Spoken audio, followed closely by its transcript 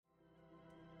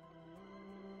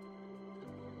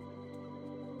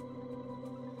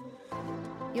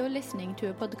You're listening to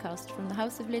a podcast from the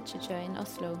House of Literature in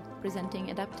Oslo,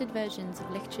 presenting adapted versions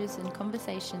of lectures and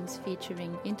conversations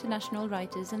featuring international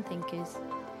writers and thinkers.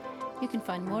 You can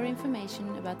find more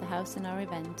information about the house and our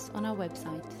events on our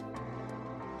website.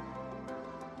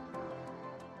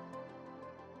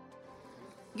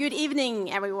 Good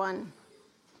evening, everyone,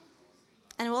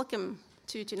 and welcome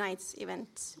to tonight's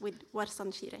event with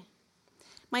Warsan Shire.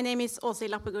 My name is Åse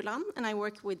Lappegulan, and I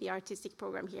work with the artistic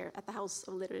program here at the House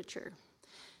of Literature.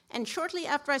 And shortly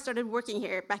after I started working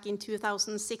here, back in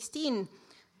 2016,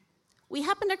 we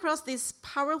happened across this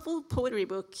powerful poetry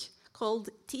book called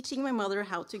Teaching My Mother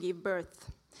How to Give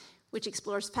Birth, which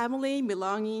explores family,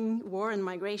 belonging, war and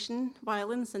migration,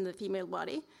 violence and the female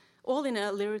body, all in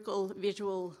a lyrical,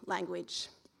 visual language.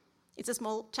 It's a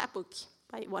small chapbook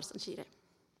by Warsan Shire.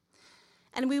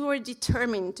 And we were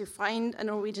determined to find a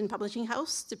Norwegian publishing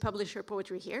house to publish her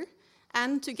poetry here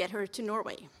and to get her to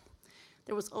Norway.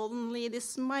 There was only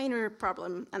this minor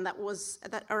problem, and that was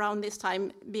that around this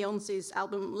time, Beyoncé's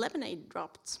album Lemonade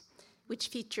dropped, which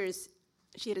features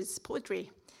Shire's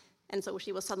poetry, and so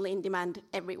she was suddenly in demand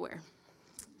everywhere.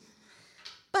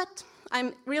 But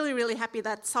I'm really happy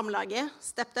that Samlaget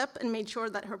stepped up and made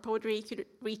sure that her poetry could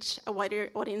reach a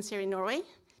wider audience here in Norway,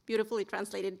 beautifully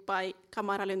translated by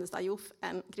Kamara Lundestad Joff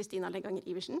and Kristina Leganger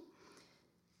Iversen.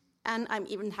 And I'm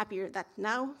even happier that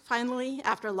now, finally,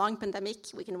 after a long pandemic,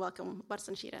 we can welcome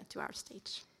Warsan Shire to our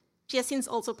stage. She has since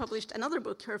also published another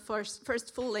book, her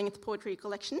first full-length poetry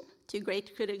collection, to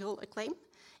great critical acclaim.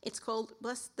 It's called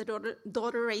Bless the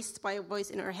Daughter Raised by a Voice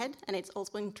in Her Head, and it's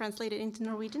also been translated into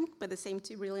Norwegian by the same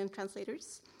two brilliant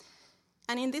translators.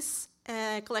 And in this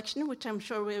collection, which I'm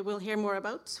sure we will hear more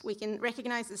about, we can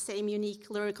recognize the same unique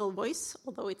lyrical voice,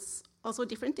 although it's also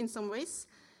different in some ways,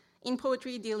 in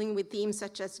poetry dealing with themes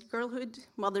such as girlhood,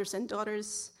 mothers and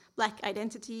daughters, Black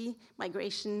identity,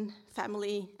 migration,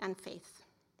 family, and faith.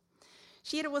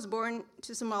 Shire was born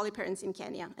to Somali parents in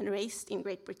Kenya and raised in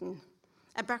Great Britain,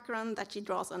 a background that she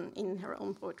draws on in her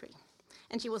own poetry.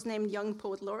 And she was named Young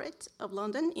Poet Laureate of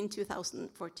London in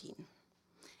 2014.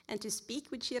 And to speak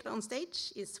with Shire on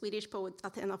stage is Swedish poet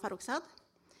Athena Farrokhzad,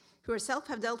 who herself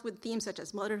have dealt with themes such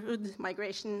as motherhood,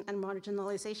 migration, and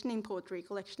marginalization in poetry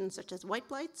collections such as White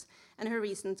Blight, and her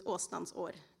recent Åsnans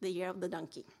År, The Year of the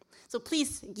Donkey. So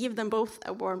please give them both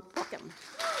a warm welcome.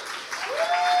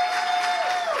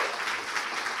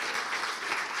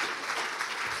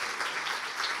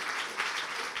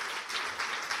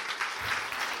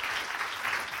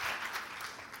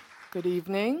 Good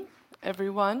evening,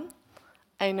 everyone.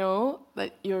 I know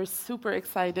that you're super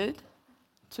excited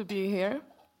to be here.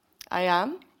 I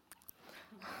am.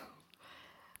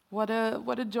 What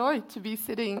a joy to be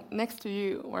sitting next to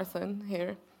you, Warsan,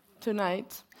 here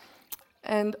tonight.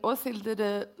 And Åshild did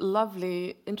a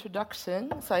lovely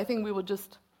introduction, so I think we will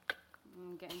just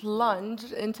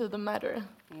plunge into the matter.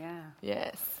 Yeah.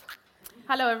 Yes.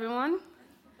 Hello, everyone.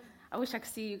 I wish I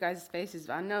could see you guys' faces,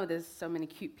 but I know there's so many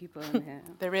cute people in here.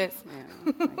 There is.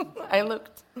 Yeah. I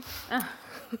looked.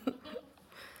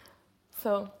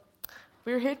 So,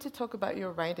 we're here to talk about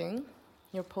your writing,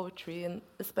 your poetry, and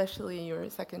especially your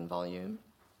second volume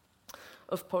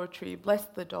of poetry, Bless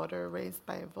the Daughter Raised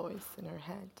by a Voice in Her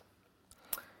Head.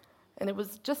 And it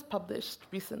was just published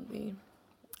recently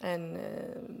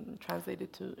and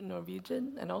translated to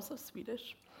Norwegian and also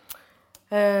Swedish.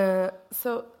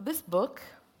 So this book,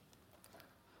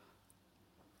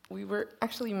 we were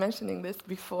actually mentioning this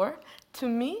before. To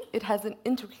me, it has an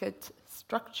intricate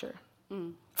structure.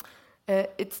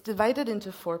 It's divided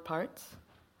into 4 parts.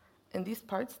 And these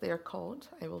parts, they are called,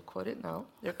 I will quote it now,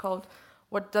 they're called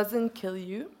What Doesn't Kill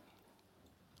You,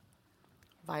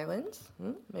 Violence,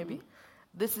 maybe.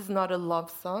 This Is Not a Love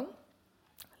Song,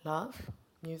 Love,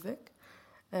 music.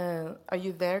 Are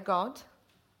You There, God?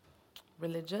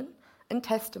 Religion. And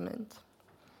Testament,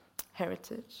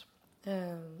 heritage,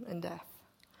 and death.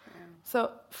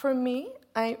 So for me,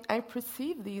 I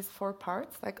perceive these 4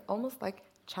 parts like almost like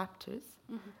chapters,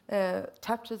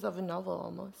 chapters of a novel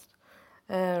almost.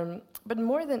 But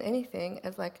more than anything,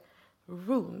 as like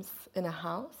rooms in a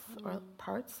house or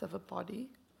parts of a body,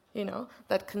 you know,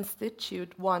 that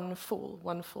constitute one full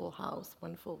house,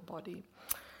 one full body.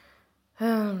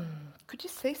 Could you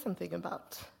say something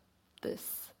about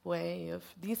this way of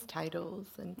these titles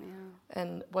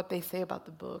and what they say about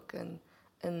the book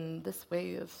and this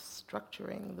way of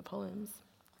structuring the poems?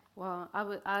 Well,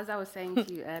 as I was saying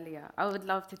to you earlier, I would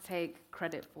love to take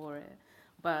credit for it,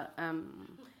 but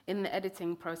in the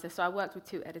editing process, so I worked with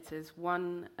 2 editors.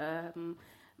 One,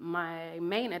 my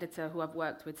main editor, who I've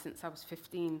worked with since I was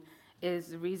 15, is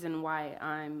the reason why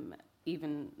I'm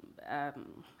even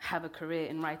have a career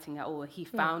in writing at all. He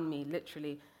found me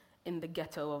literally in the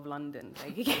ghetto of London.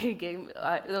 Like he gave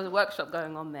there was a workshop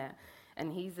going on there,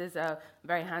 and he's this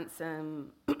very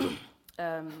handsome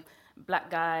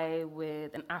black guy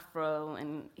with an afro,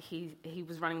 and he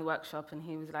was running the workshop, and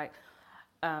he was like,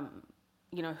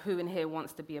 who in here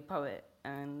wants to be a poet?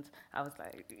 And I was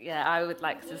like, yeah, I would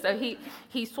like to. So he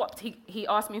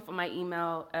asked me for my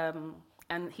email,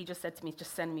 and he just said to me,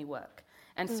 just send me work.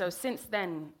 And so since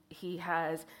then, he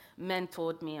has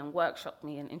mentored me and workshopped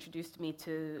me and introduced me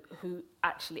to who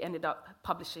actually ended up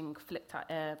publishing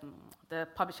the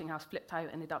publishing house Fliptide, who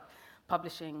ended up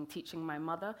publishing Teaching My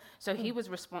Mother. So he was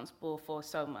responsible for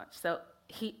so much. So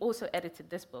he also edited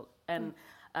this book, and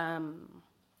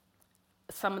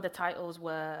some of the titles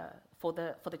were for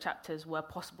the chapters were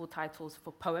possible titles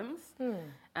for poems,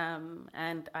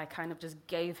 and I kind of just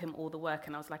gave him all the work,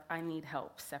 and I was like, I need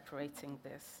help separating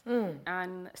this,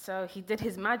 and so he did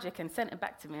his magic and sent it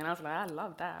back to me, and I was like, I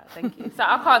love that, thank you. So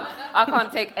I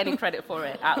can't take any credit for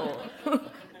it at all.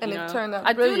 And it turned out brilliant.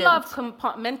 I do love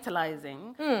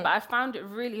compartmentalizing, but I found it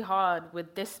really hard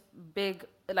with this big.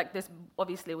 Like this,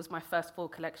 obviously, it was my first full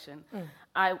collection.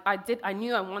 I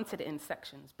knew I wanted it in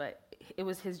sections, but it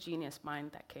was his genius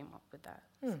mind that came up with that.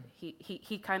 So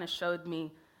he kind of showed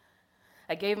me.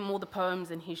 I gave him all the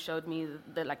poems, and he showed me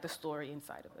the story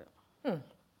inside of it.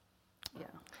 Yeah.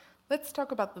 Let's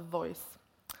talk about the voice.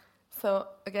 So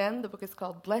again, the book is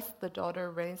called "Blessed the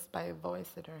Daughter Raised by a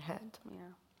Voice in Her Head."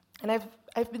 Yeah. And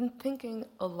I've been thinking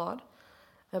a lot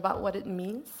about what it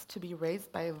means to be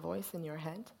raised by a voice in your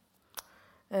head.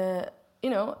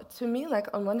 To me, like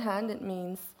on one hand, it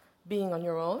means being on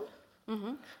your own,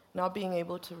 not being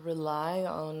able to rely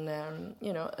on,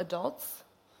 adults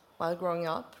while growing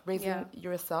up, raising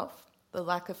yourself, the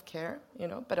lack of care,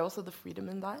 but also the freedom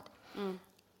in that.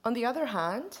 On the other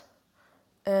hand,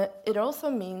 it also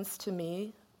means to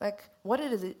me, like, what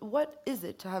is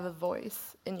it to have a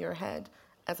voice in your head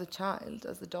as a child,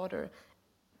 as a daughter?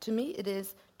 To me, it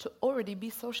is to already be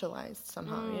socialized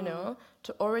somehow,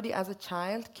 to already as a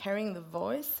child carrying the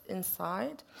voice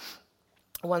inside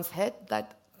one's head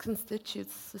that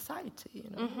constitutes society,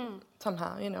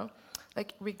 somehow,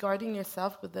 like regarding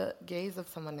yourself with the gaze of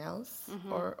someone else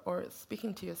or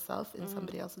speaking to yourself in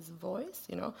somebody else's voice,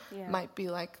 might be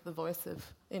like the voice of,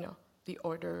 the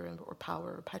order or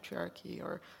power or patriarchy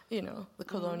or, the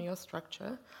colonial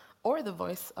structure, or the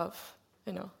voice of,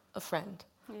 a friend.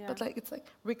 Yeah. But it's like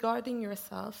regarding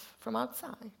yourself from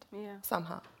outside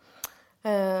somehow.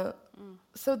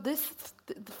 So this,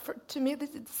 to me,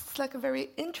 this is like a very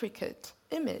intricate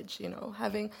image,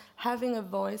 having a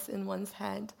voice in one's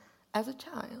head as a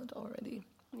child already.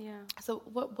 Yeah. So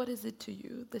what is it to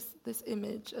you, this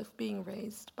image of being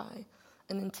raised by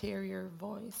an interior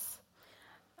voice?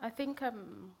 I think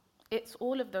it's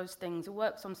all of those things. It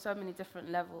works on so many different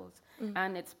levels,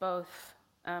 and it's both,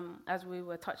 as we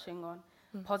were touching on,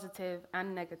 positive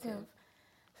and negative.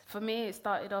 Yeah. For me, it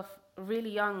started off really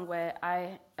young, where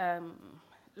I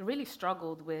really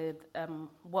struggled with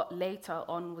what later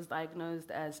on was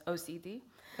diagnosed as OCD.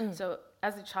 So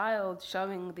as a child,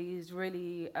 showing these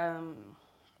really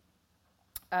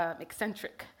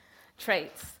eccentric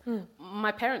traits,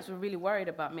 my parents were really worried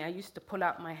about me. I used to pull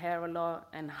out my hair a lot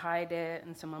and hide it,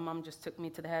 and so my mum just took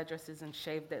me to the hairdressers and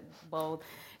shaved it bald.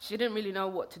 She didn't really know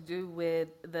what to do with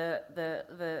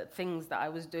the things that I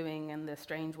was doing and the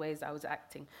strange ways I was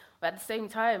acting. But at the same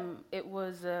time, it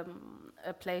was a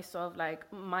place of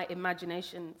my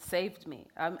imagination saved me.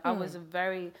 I was a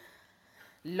very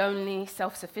lonely,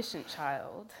 self-sufficient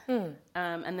child.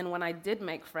 And then when I did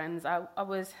make friends, I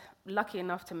was lucky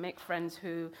enough to make friends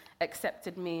who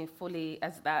accepted me fully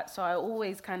as that. So I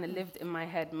always kind of lived in my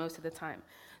head most of the time.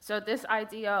 So this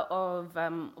idea of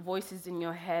voices in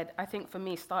your head, I think for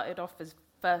me started off as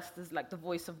the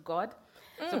voice of God.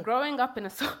 So growing up in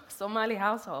a Somali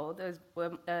household and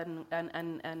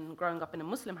growing up in a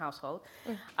Muslim household,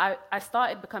 I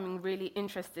started becoming really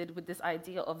interested with this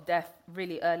idea of death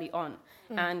really early on.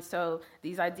 And so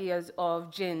these ideas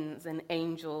of jinns and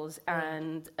angels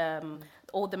and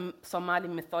all the Somali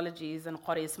mythologies and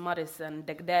Khoris Maris and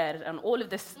Degder and all of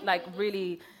this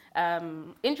really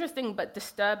interesting but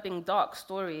disturbing dark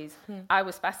stories, I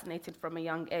was fascinated from a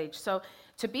young age. So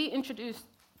to be introduced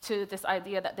to this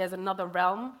idea that there's another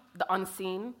realm, the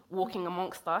unseen, walking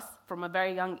amongst us from a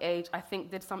very young age, I think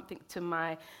did something to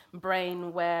my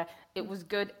brain where it was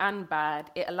good and bad.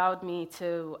 It allowed me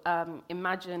to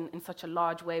imagine in such a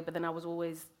large way, but then I was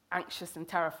always anxious and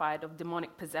terrified of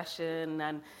demonic possession,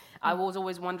 and I was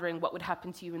always wondering what would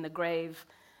happen to you in the grave.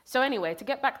 So anyway, to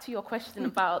get back to your question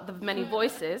about the many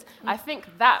voices, I think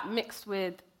that mixed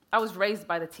with I was raised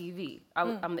by the TV.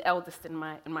 I'm the eldest in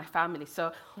my family.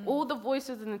 So all the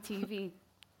voices in the TV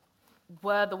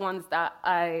were the ones that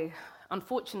I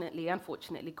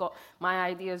unfortunately got my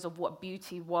ideas of what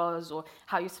beauty was, or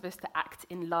how you're supposed to act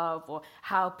in love, or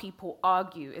how people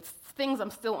argue. It's things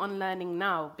I'm still unlearning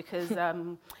now, because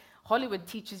Hollywood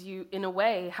teaches you, in a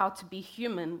way, how to be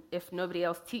human if nobody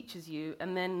else teaches you,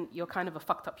 and then you're kind of a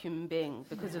fucked up human being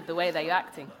because of the way that you're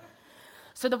acting.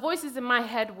 So the voices in my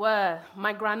head were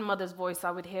my grandmother's voice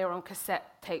I would hear on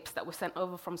cassette tapes that were sent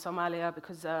over from Somalia,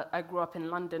 because I grew up in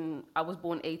London. I was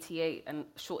born 1988, and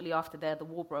shortly after there, the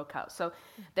war broke out. So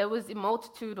there was a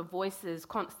multitude of voices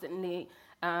constantly,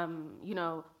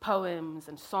 poems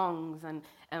and songs and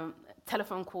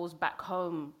telephone calls back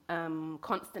home,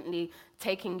 constantly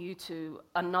taking you to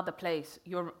another place.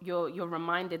 You're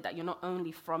reminded that you're not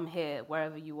only from here,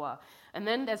 wherever you are. And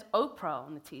then there's Oprah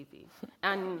on the TV,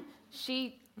 and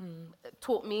she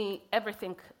taught me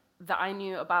everything that I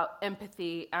knew about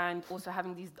empathy and also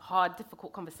having these hard,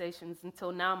 difficult conversations.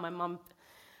 Until now, my mum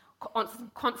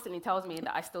constantly tells me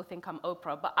that I still think I'm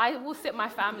Oprah, but I will sit my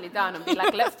family down and be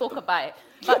like, let's talk about it.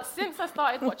 But since I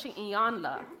started watching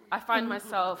Iyanla, I find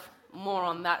myself more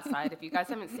on that side. If you guys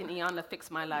haven't seen Iyanla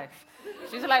Fix My Life,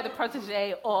 she's like the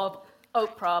protege of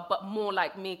Oprah, but more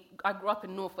like me. I grew up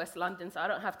in Northwest London, so I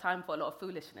don't have time for a lot of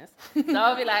foolishness. So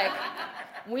I'll be like,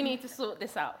 we need to sort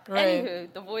this out. Right.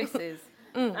 Anywho, the voices.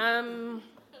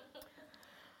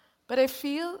 But I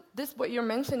feel this, what you're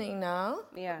mentioning now,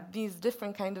 Yeah. these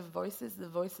different kind of voices, the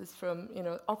voices from,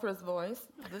 Oprah's voice,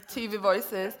 the TV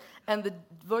voices, and the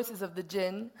voices of the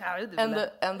jinn, and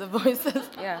the voices,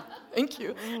 Yeah. thank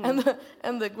you,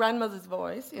 and the grandmother's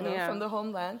voice, Yeah. from the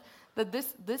homeland, that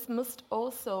this must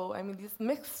also, this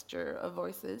mixture of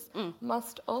voices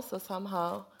must also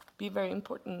somehow be very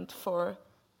important for,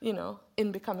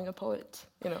 in becoming a poet,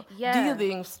 Yeah.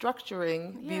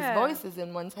 structuring these Yeah. voices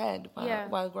in one's head Yeah.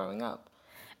 while growing up.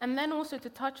 And then also to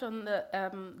touch on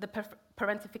the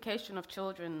parentification of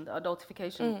children, the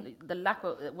adultification, the lack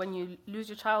of, when you lose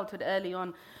your childhood early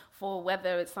on, for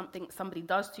whether it's something somebody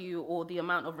does to you or the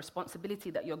amount of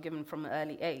responsibility that you're given from an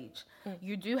early age,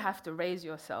 you do have to raise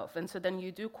yourself. And so then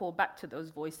you do call back to those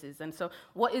voices. And so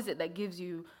what is it that gives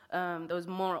you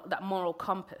that moral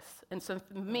compass? And so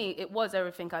for me, it was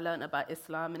everything I learned about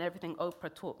Islam and everything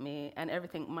Oprah taught me and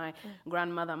everything my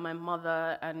grandmother, my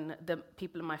mother, and the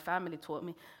people in my family taught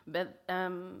me. But,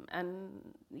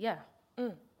 yeah.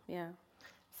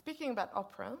 Speaking about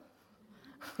opera,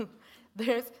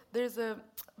 there's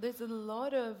a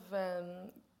lot of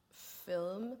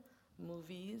film,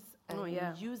 movies, and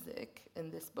music in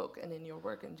this book and in your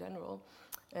work in general,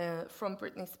 from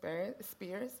Britney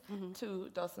Spears to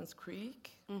Dawson's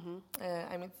Creek.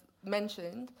 It's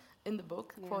mentioned in the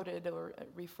book, quoted or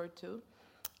referred to.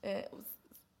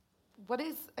 What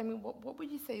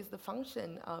would you say is the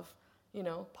function of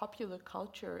popular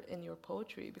culture in your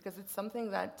poetry? Because it's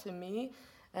something that, to me,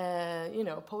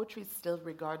 poetry is still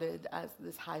regarded as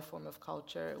this high form of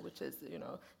culture, which is,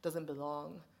 doesn't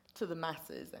belong to the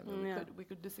masses. We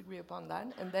could disagree upon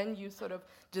that. And then you sort of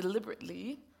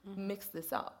deliberately mix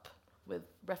this up with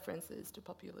references to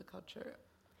popular culture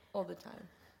all the time.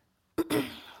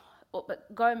 Well,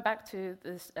 but going back to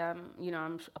this,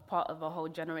 I'm a part of a whole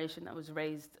generation that was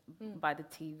raised by the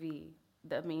TV.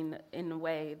 In a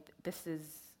way, this is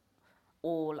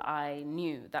all I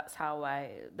knew.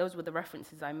 Those were the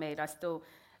references I made. I still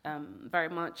very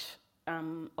much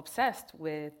obsessed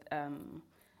with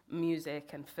music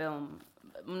and film.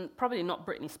 Probably not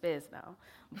Britney Spears now,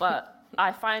 but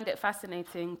I find it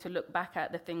fascinating to look back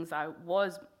at the things I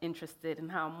was interested in,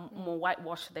 how more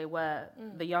whitewashed they were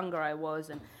the younger I was,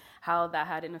 and how that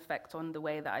had an effect on the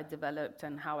way that I developed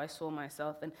and how I saw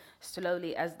myself. And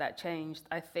slowly, as that changed,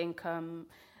 I think,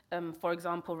 for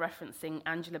example, referencing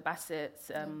Angela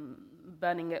Bassett's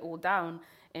Burning It All Down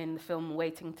in the film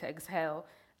Waiting to Exhale,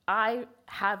 I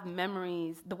have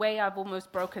memories. The way I've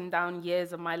almost broken down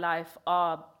years of my life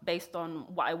are based on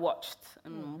what I watched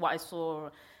and what I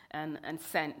saw and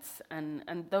sense.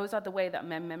 And those are the way that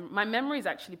my memory is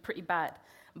actually pretty bad.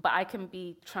 But I can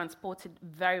be transported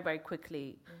very, very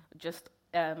quickly, just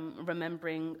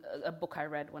remembering a book I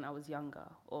read when I was younger,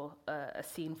 or a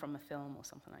scene from a film or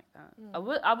something like that.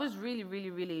 I was really, really,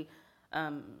 really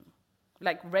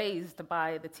raised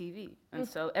by the TV. And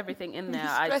so everything in there,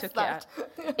 I took it.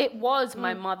 It was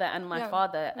my mother and my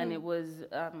father, and it was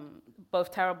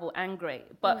both terrible and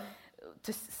great. But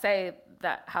to say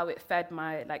that how it fed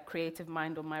my creative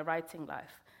mind or my writing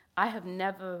life, I have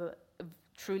never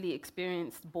truly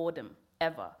experienced boredom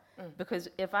ever, because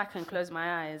if I can close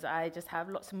my eyes, I just have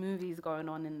lots of movies going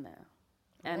on in there,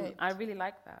 and I really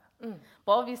like that.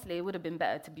 But obviously, it would have been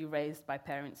better to be raised by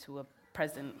parents who were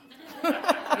present.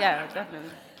 Yeah,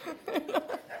 definitely.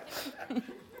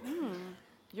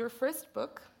 Your first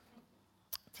book,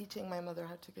 Teaching My Mother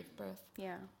How to Give Birth,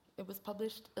 Yeah. it was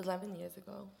published 11 years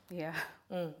ago. Yeah.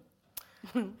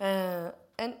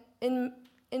 And in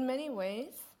many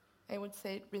ways, I would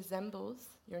say it resembles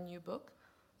your new book,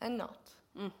 and not.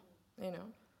 You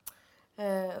know,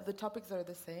 the topics are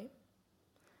the same,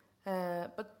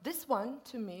 but this one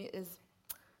to me is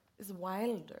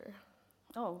wilder.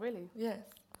 Oh, really? Yes.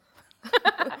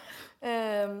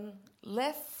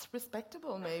 Less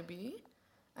respectable, maybe.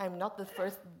 I'm not the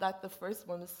first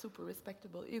one was super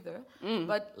respectable either,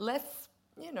 but less,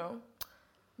 you know,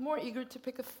 more eager to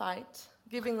pick a fight,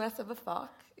 giving less of a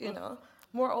fuck, you know,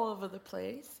 more all over the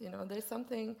place. You know, there's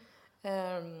something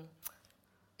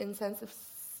in sense of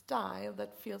style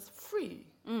that feels free.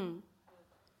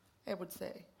 I would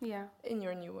say. Yeah. In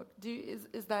your new work, does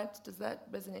that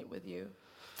resonate with you?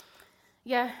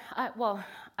 Yeah.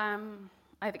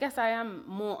 I guess I am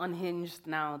more unhinged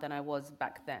now than I was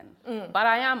back then. But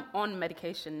I am on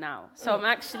medication now, so I'm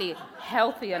actually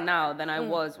healthier now than I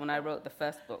was when I wrote the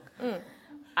first book.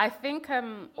 I think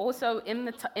also in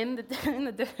the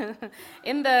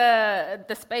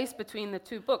space between the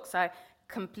two books, I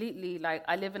completely,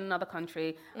 I live in another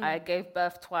country. I gave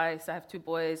birth twice. I have 2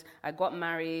 boys. I got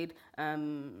married.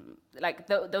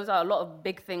 Those are a lot of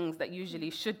big things that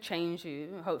usually should change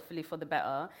you, hopefully for the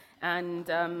better. And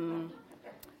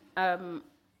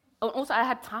also, I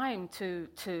had time to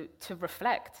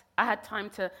reflect. I had time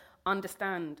to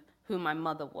understand who my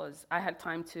mother was. I had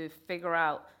time to figure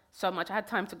out so much. I had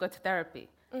time to go to therapy.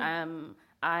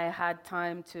 I had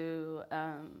time to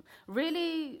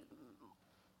really,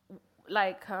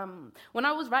 when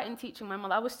I was writing Teaching My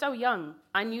Mother, I was so young.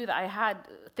 I knew that I had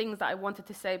things that I wanted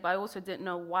to say, but I also didn't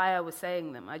know why I was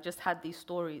saying them. I just had these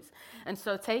stories. And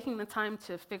so taking the time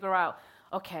to figure out,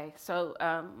 okay, so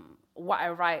what I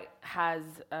write has,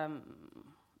 I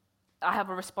have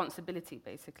a responsibility,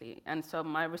 basically. And so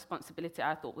my responsibility,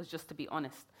 I thought, was just to be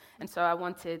honest. And so I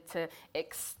wanted to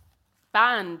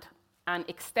expand and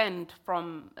extend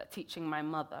from Teaching My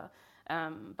Mother.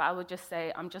 But I would just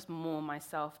say I'm just more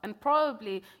myself. And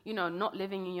probably, you know, not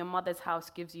living in your mother's house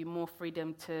gives you more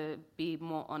freedom to be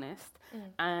more honest.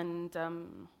 And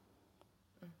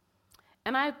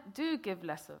I do give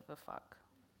less of a fuck.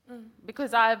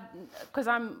 Because I'm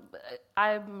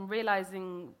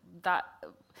realizing that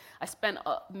I spent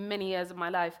many years of my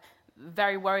life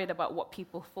very worried about what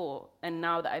people thought, and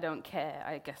now that I don't care,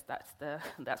 I guess that's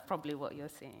probably what you're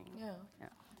seeing. Yeah.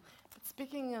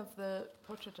 Speaking of the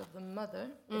portrait of the mother,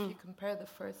 if you compare the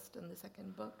first and the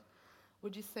second book,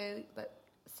 would you say that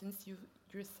since you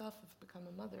yourself have become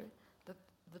a mother, that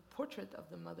the portrait of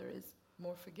the mother is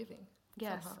more forgiving?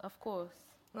 Yes, somehow? of course.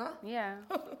 Huh? Yeah,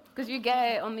 because you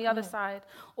get it on the other side.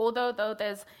 Although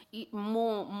there's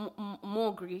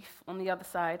more grief on the other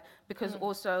side, because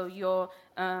also you're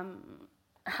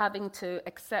having to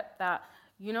accept that,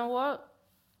 you know what,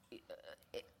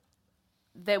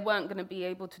 they weren't going to be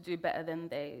able to do better than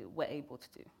they were able to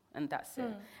do, and that's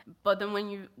it. But then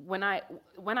when I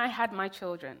had my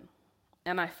children,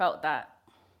 and I felt that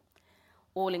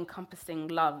all-encompassing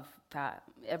love that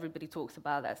everybody talks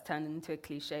about that's turned into a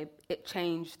cliche, it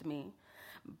changed me.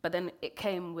 But then it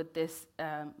came with this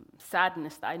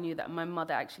sadness that I knew that my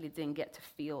mother actually didn't get to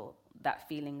feel that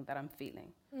feeling that I'm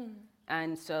feeling.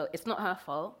 And so it's not her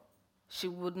fault. She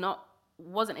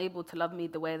wasn't able to love me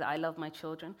the way that I love my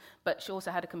children, but she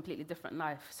also had a completely different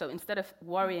life. So instead of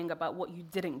worrying about what you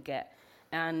didn't get,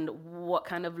 and what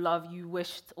kind of love you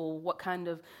wished, or what kind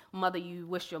of mother you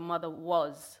wish your mother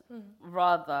was,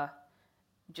 rather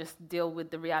just deal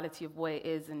with the reality of what it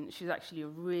is. And she's actually a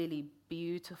really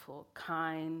beautiful,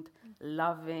 kind,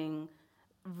 loving,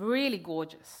 really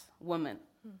gorgeous woman.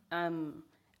 And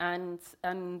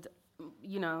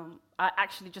you know, I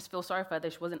actually just feel sorry for her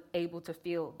that she wasn't able to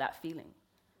feel that feeling,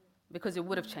 because it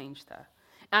would have changed her.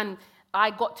 And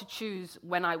I got to choose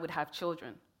when I would have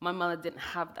children. My mother didn't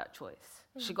have that choice.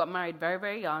 She got married very,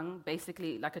 very young,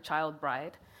 basically like a child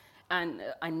bride. And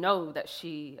I know that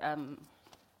she,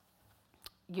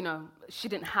 you know, she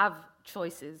didn't have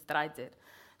choices that I did.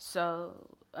 So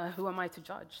who am I to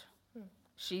judge?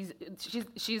 She's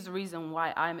the reason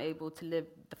why I'm able to live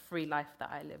the free life that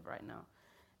I live right now.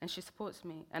 And she supports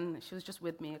me. And she was just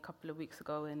with me a couple of weeks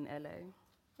ago in LA.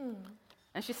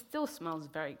 And she still smells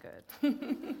very good.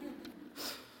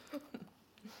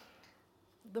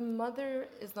 The mother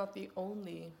is not the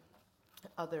only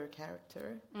other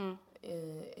character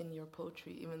in your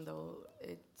poetry, even though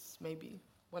it's maybe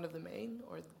one of the main,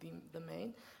 or the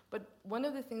main. But one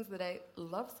of the things that I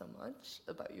love so much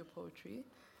about your poetry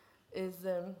is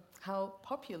how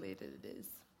populated it is,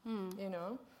 you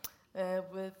know,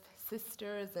 with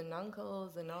sisters and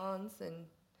uncles and aunts and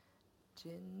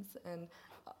jinns and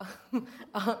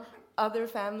other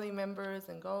family members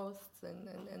and ghosts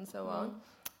and so on.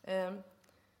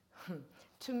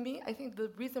 To me, I think the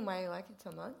reason why I like it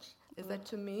so much is that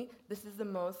to me, this is the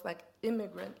most like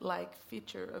immigrant-like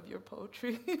feature of your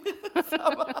poetry,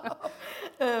 somehow.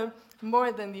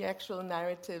 More than the actual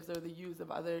narratives or the use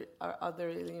of other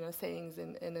sayings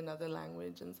in another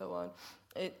language and so on.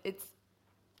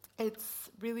 It's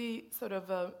really sort of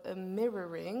a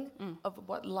mirroring of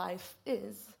what life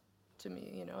is to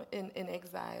me, in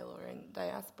exile or in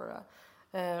diaspora.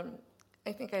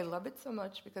 I think I love it so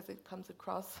much because it comes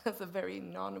across as a very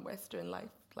non-Western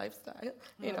lifestyle,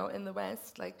 in the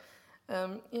West,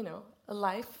 a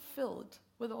life filled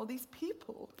with all these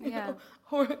people,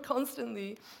 who are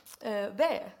constantly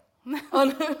there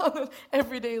on an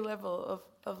everyday level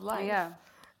of life. Yeah.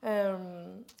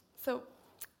 So,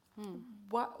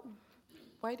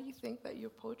 why do you think that your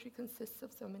poetry consists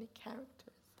of so many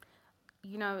characters?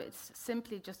 It's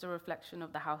simply just a reflection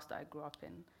of the house that I grew up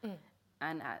in.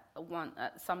 And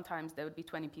sometimes there would be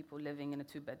 20 people living in a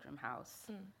 2-bedroom house.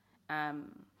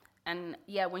 And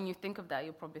when you think of that,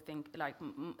 you'll probably think,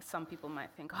 some people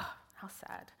might think, oh, how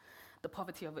sad, the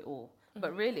poverty of it all.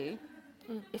 But really,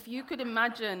 if you could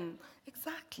imagine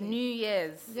New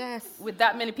Year's with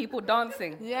that many people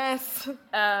dancing. Yes.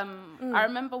 I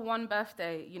remember one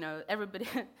birthday, everybody,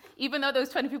 even though there was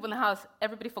 20 people in the house,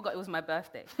 everybody forgot it was my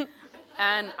birthday.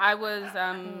 And I was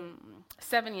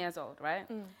 7 years old, right?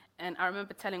 And I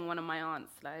remember telling one of my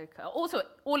aunts, also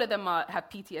all of them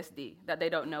have PTSD that they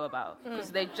don't know about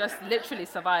because they just literally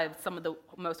survived some of the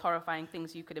most horrifying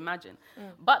things you could imagine.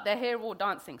 But they're here all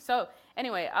dancing. So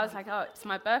anyway, I was like, oh, it's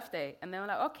my birthday. And they were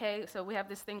like, okay, so we have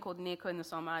this thing called Nico in the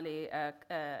Somali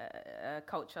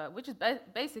culture, which is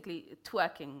basically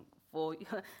twerking for,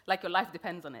 your life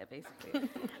depends on it, basically.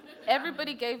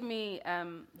 Everybody gave me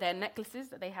their necklaces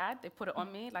that they had. They put it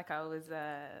on me like I was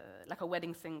a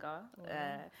wedding singer.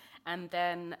 And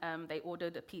then they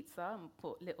ordered a pizza and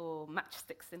put little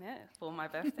matchsticks in it for my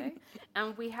birthday.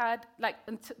 And we had,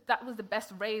 that was the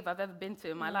best rave I've ever been to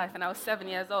in my life. And I was 7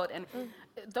 years old. And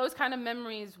those kind of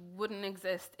memories wouldn't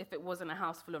exist if it wasn't a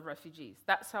house full of refugees.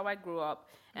 That's how I grew up.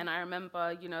 And I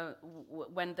remember,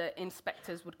 when the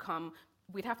inspectors would come,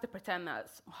 we'd have to pretend that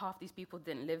half these people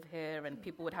didn't live here and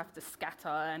people would have to scatter.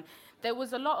 And there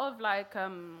was a lot of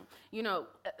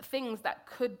things that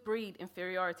could breed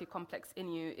inferiority complex in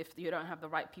you if you don't have the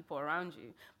right people around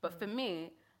you. But for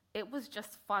me, it was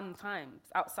just fun times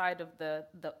outside of the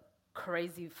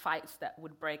crazy fights that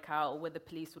would break out or where the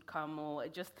police would come or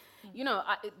just,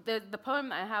 the poem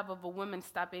that I have of a woman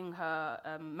stabbing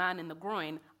her man in the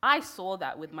groin, I saw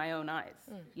that with my own eyes,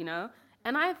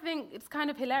 And I think it's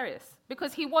kind of hilarious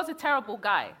because he was a terrible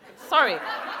guy. Sorry.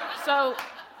 So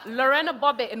Lorena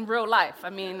Bobbitt in real life,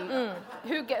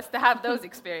 who gets to have those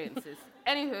experiences?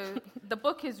 Anywho, the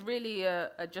book is really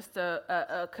just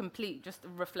a complete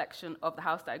reflection of the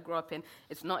house that I grew up in.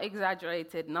 It's not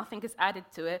exaggerated. Nothing is added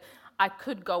to it. I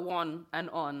could go on and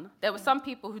on. There were some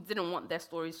people who didn't want their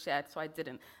stories shared, so I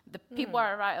didn't. The people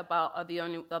I write about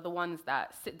are the ones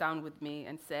that sit down with me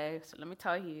and say, so let me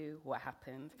tell you what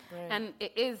happened. Right. And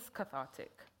it is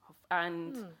cathartic.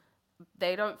 And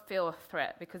they don't feel a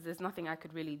threat because there's nothing I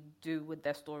could really do with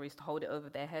their stories to hold it over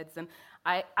their heads. And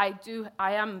I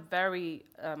am very,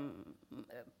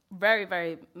 very,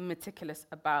 very meticulous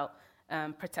about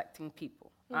protecting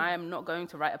people. I am not going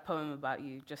to write a poem about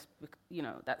you just,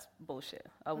 that's bullshit.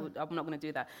 I'm not going to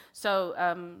do that. So,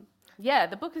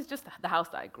 the book is just the house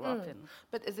that I grew up in.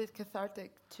 But is it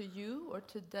cathartic to you or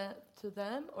to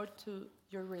them or to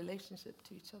your relationship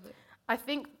to each other? I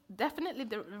think definitely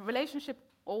the relationship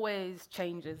always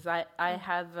changes. I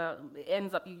have, it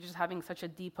ends up you just having such a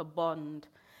deeper bond.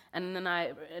 And then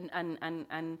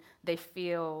and they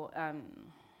feel,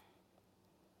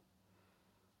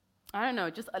 I don't know,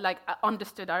 just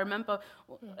understood. I remember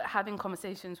having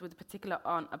conversations with a particular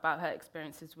aunt about her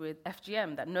experiences with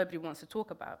FGM that nobody wants to talk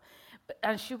about.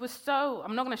 And she was so,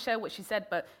 I'm not going to share what she said,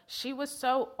 but she was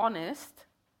so honest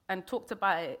and talked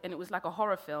about it, and it was like a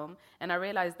horror film. And I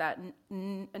realized that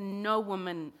no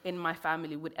woman in my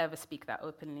family would ever speak that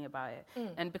openly about it.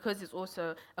 And because it's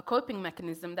also a coping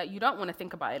mechanism that you don't want to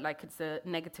think about it like it's a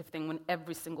negative thing when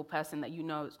every single person that you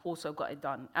know has also got it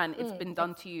done. And it's been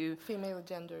done to you. Female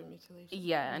gender mutilation.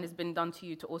 Yeah, and it's been done to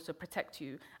you to also protect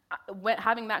you.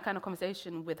 Having that kind of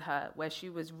conversation with her where she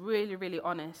was really, really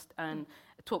honest and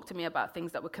talked to me about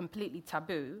things that were completely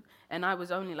taboo, and I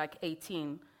was only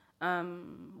 18,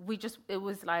 it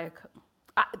was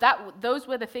those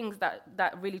were the things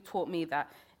that really taught me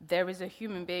that there is a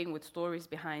human being with stories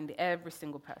behind every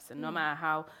single person, no matter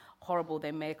how horrible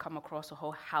they may come across,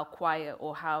 or how quiet,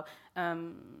 or how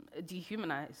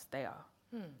dehumanized they are.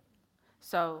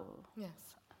 So,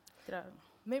 Yes. did I,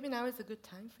 Maybe now is a good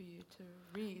time for you to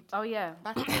read oh yeah,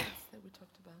 Backwards that we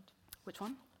talked about. which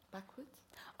one? Backwards?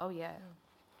 Oh yeah.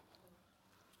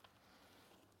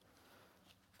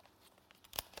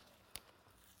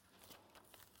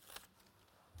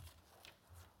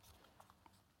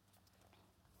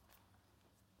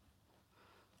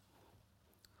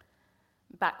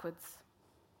 Backwards.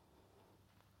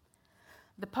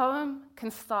 The poem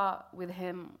can start with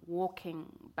him walking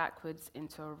backwards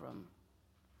into a room.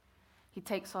 He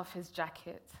takes off his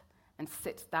jacket and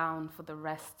sits down for the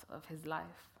rest of his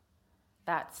life.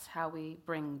 That's how we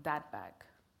bring Dad back.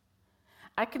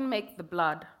 I can make the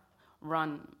blood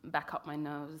run back up my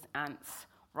nose, ants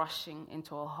rushing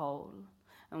into a hole,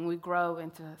 and we grow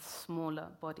into smaller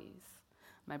bodies.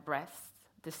 My breasts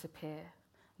disappear,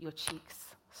 your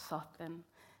cheeks soften,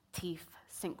 teeth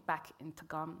sink back into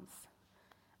gums.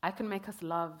 I can make us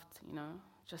loved,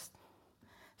 just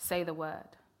say the word.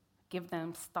 Give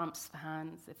them stumps for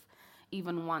hands if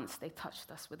even once they touched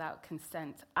us without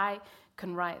consent. I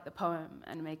can write the poem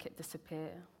and make it disappear.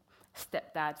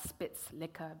 Stepdad spits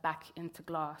liquor back into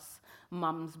glass.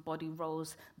 Mum's body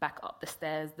rolls back up the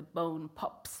stairs. The bone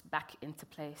pops back into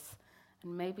place.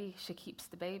 And maybe she keeps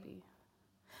the baby.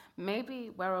 Maybe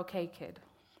we're okay, kid.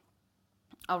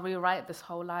 I'll rewrite this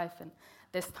whole life, and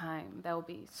this time there will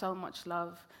be so much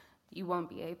love you won't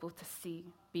be able to see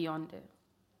beyond it.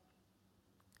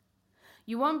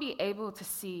 You won't be able to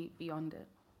see beyond it.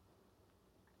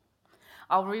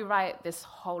 I'll rewrite this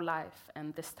whole life,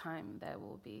 and this time there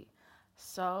will be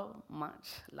so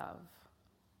much love.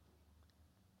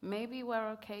 Maybe we're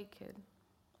okay, kid.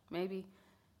 Maybe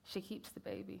she keeps the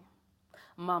baby.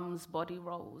 Mum's body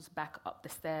rolls back up the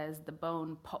stairs. The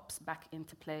bone pops back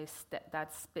into place.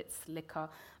 Stepdad spits liquor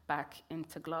back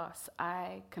into glass.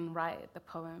 I can write the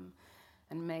poem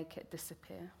and make it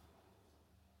disappear.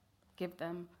 Give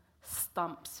them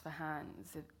stumps for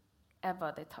hands if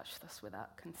ever they touched us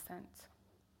without consent.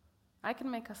 I can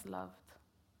make us loved.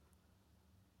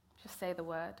 Just say the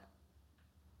word.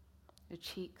 Your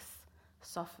cheeks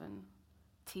soften,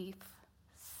 teeth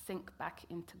sink back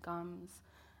into gums,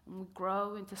 and we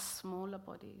grow into smaller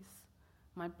bodies.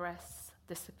 My breasts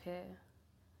disappear.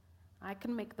 I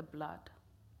can make the blood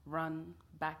run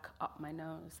back up my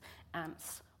nose,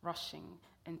 ants rushing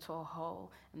into a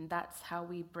hole, and that's how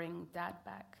we bring Dad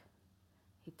back.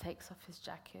 He takes off his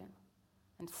jacket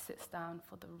and sits down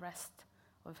for the rest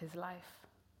of his life.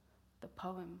 The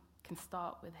poem can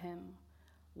start with him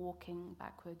walking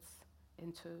backwards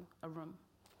into a room.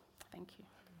 Thank you.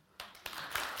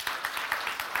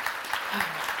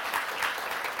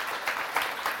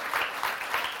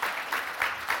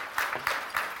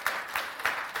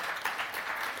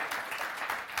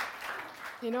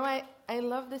 I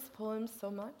love this poem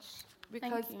so much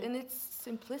because in its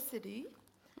simplicity,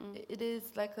 it is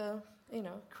like a,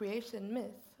 creation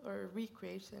myth or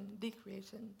recreation,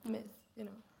 decreation myth,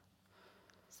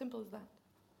 Simple as that.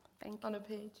 Thank you. On a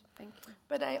page. Thank you.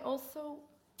 But I also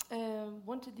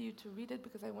wanted you to read it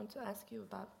because I want to ask you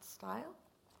about style.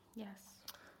 Yes.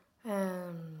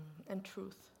 And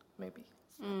truth, maybe.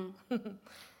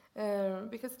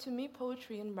 Because to me,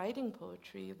 poetry and writing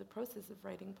poetry, the process of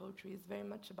writing poetry is very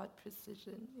much about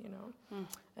precision,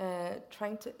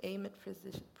 trying to aim at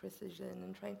precision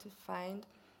and trying to find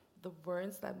the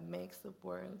words that makes the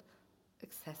world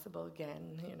accessible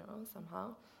again,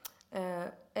 somehow.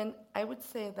 And I would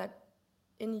say that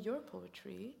in your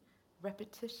poetry,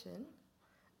 repetition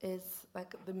is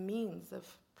like the means of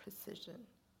precision,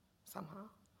 somehow.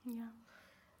 Yeah.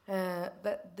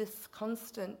 That this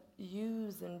constant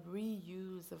use and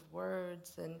reuse of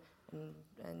words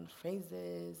and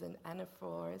phrases and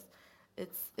anaphors,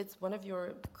 it's one of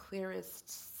your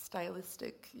clearest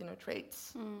stylistic,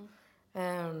 traits.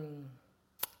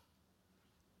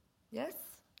 Yes?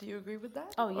 Do you agree with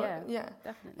that? Oh, yeah. Yeah.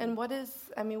 Definitely. And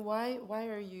why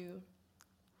are you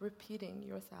repeating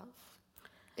yourself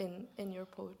in your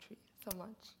poetry so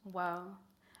much? Wow.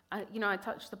 I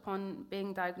touched upon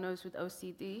being diagnosed with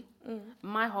OCD.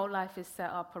 My whole life is set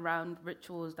up around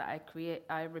rituals that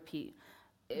I repeat.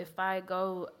 If I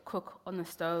go cook on the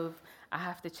stove, I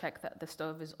have to check that the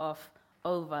stove is off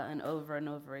over and over and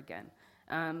over again.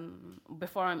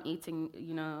 Before I'm eating,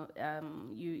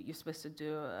 you're supposed to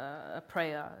do a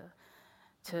prayer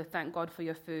to thank God for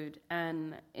your food.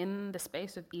 And in the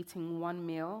space of eating one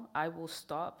meal, I will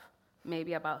stop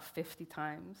maybe about 50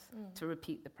 times to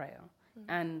repeat the prayer.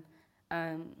 And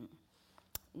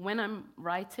when I'm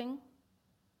writing,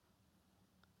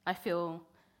 I feel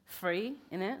free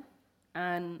in it,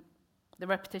 and the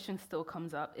repetition still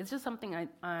comes up. It's just something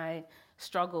I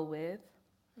struggle with.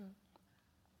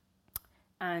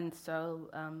 And so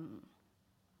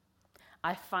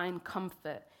I find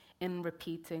comfort in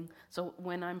repeating. So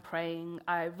when I'm praying,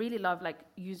 I really love like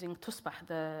using tusbah,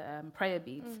 the prayer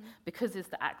beads, because it's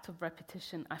the act of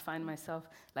repetition. I find myself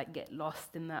like get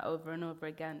lost in that over and over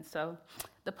again. So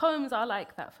the poems are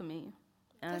like that for me.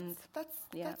 And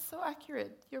that's so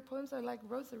accurate. Your poems are like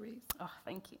rosaries. Oh,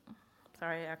 thank you.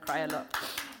 Sorry, I cry a lot.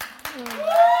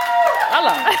 A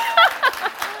lot.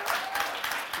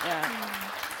 Yeah.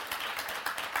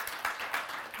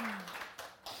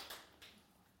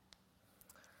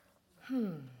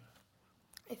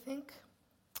 I think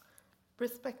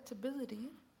respectability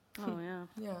Oh,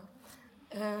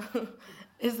 yeah.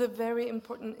 is a very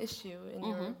important issue in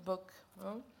your book.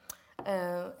 No?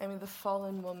 I mean, the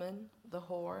fallen woman, the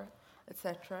whore,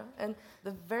 etc. And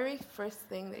the very first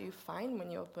thing that you find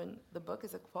when you open the book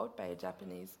is a quote by a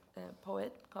Japanese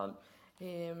poet called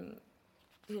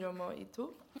Hiromo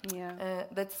Ito,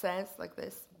 that says like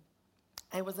this: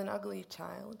 "I was an ugly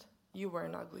child. You were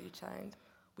an ugly child.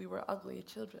 We were ugly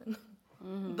children."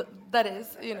 That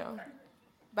is,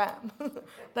 bam.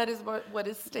 That is what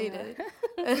is stated.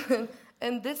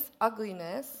 And this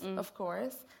ugliness, of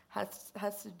course,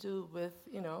 has to do with,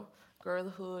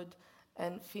 girlhood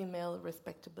and female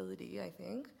respectability, I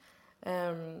think.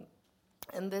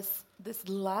 And this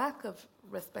lack of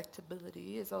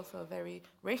respectability is also a very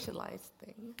racialized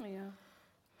thing.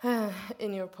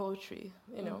 In your poetry,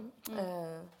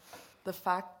 the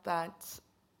fact that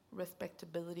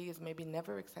respectability is maybe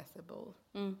never accessible.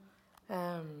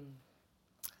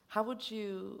 How would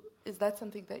you, is that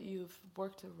something that you've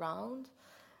worked around?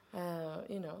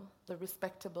 The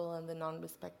respectable and the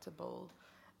non-respectable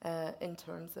in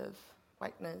terms of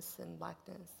whiteness and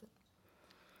blackness?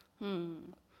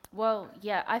 Well,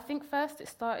 yeah, I think first it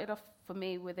started off for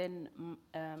me within,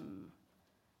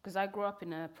 because I grew up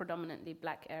in a predominantly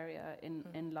black area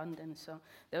in London, so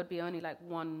there would be only like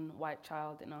one white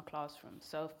child in our classroom.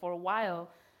 So for a while,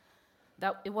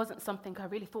 that it wasn't something I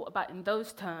really thought about in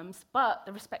those terms, but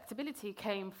the respectability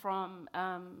came from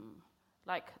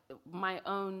like my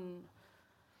own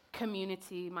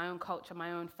community, my own culture,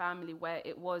 my own family, where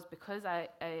it was because I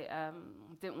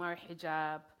didn't wear a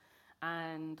hijab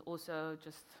and also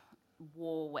just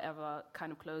wore whatever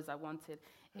kind of clothes I wanted.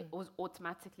 It was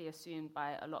automatically assumed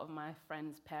by a lot of my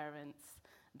friends' parents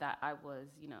that I was,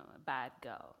 a bad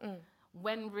girl.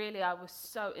 When really I was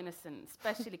so innocent,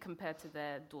 especially compared to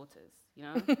their daughters,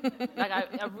 Like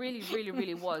I really, really,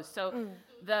 really was. So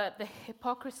the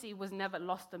hypocrisy was never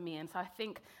lost on me. And so I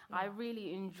think I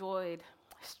really enjoyed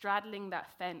straddling that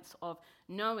fence of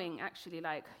knowing actually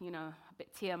like, a bit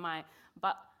TMI,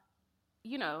 but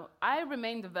I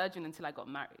remained a virgin until I got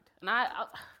married. And I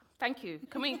thank you.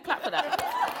 Can we clap for that?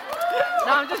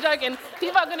 No, I'm just joking.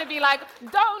 People are going to be like,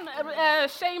 don't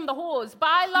shame the whores. But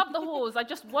I love the whores. I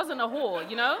just wasn't a whore,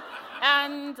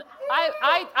 And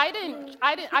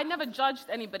I never judged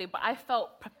anybody, but I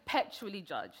felt perpetually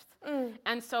judged.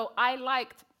 And so I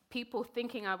liked people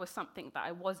thinking I was something that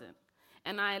I wasn't.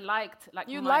 And I liked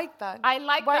liked that? I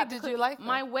liked Why that. Did you like that?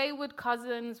 My wayward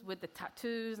cousins with the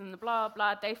tattoos and the blah,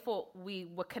 blah, they thought we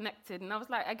were connected. And I was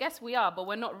like, I guess we are, but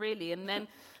we're not really. And then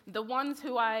the ones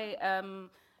who I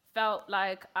felt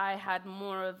like I had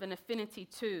more of an affinity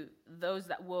to, those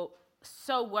that were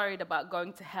so worried about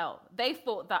going to hell, they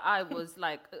thought that I was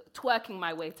like twerking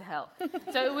my way to hell.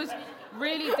 So it was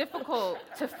really difficult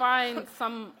to find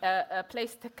a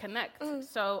place to connect.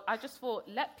 So I just thought,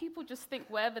 let people just think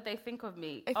wherever they think of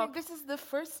me. I think this is the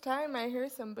first time I hear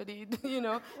somebody,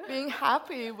 being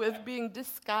happy with being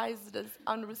disguised as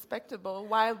unrespectable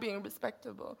while being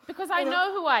respectable. Because I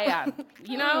know who I am.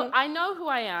 I know who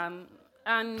I am,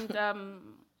 and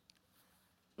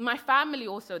my family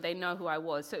also, they know who I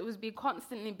was. So it was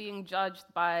constantly being judged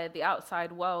by the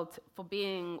outside world for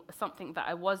being something that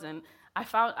I wasn't.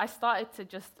 I started to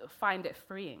just find it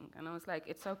freeing. And I was like,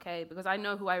 it's okay, because I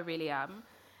know who I really am.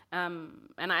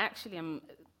 And I actually am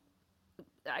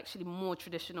more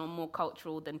traditional, more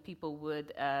cultural than people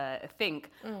would think.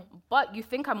 But you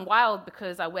think I'm wild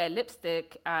because I wear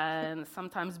lipstick and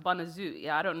sometimes bun a zoot.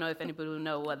 Yeah, I don't know if anybody will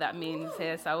know what that means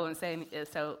here, so I won't say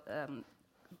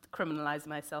criminalize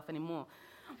myself anymore.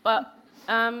 But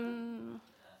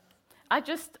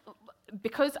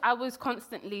because I was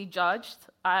constantly judged,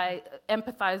 I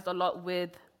empathized a lot with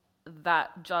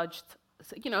that judged,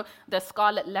 the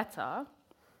scarlet letter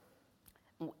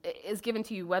is given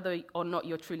to you whether or not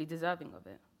you're truly deserving of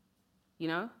it,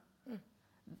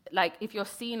 like, if you're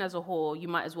seen as a whore, you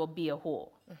might as well be a whore.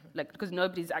 Like, because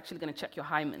nobody's actually going to check your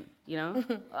hymen, you know?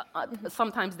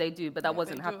 Sometimes they do, but that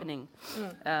wasn't happening.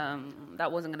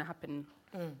 That wasn't going to happen.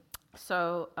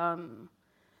 So,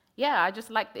 yeah, I just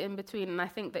like the in-between, and I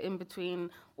think the in-between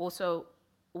also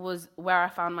was where I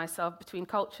found myself between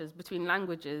cultures, between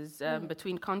languages,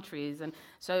 between countries, and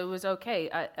so it was okay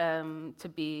to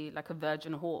be like a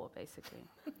virgin whore, basically.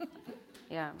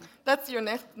 Yeah. That's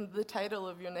the title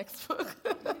of your next book.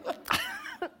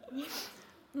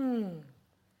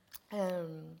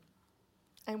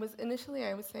 I was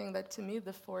saying that to me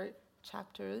the 4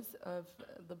 chapters of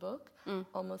the book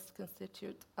almost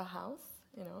constitute a house,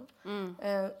 you know.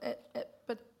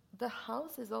 But the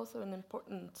house is also an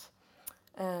important,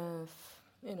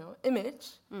 you know, image,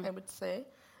 I would say,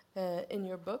 in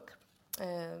your book.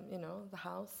 You know, the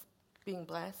house being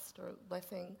blessed or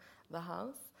blessing the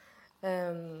house.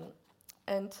 And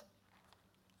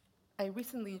I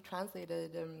recently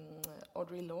translated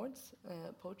Audre Lorde's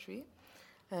poetry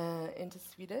into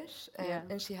Swedish,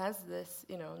 and she has this,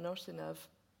 you know, notion of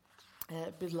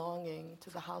belonging to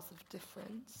the house of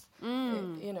difference.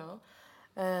 You know,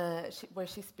 where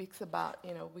she speaks about,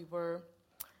 you know, we were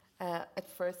at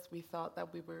first we thought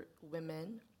that we were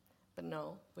women, but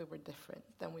no, we were different.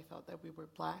 Then we thought that we were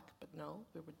black, but no,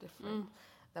 we were different.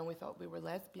 Then we thought we were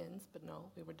lesbians, but no,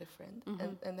 we were different.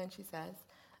 And then she says,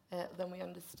 then we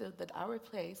understood that our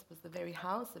place was the very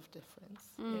house of difference,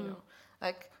 you know,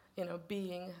 like, you know,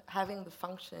 having the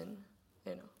function,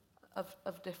 you know,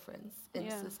 of difference in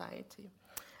society.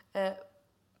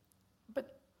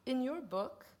 But in your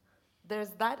book, there's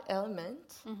that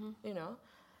element, you know,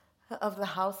 of the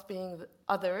house being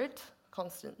othered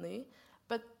constantly,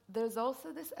 but there's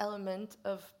also this element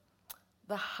of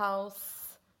the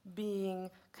house being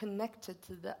connected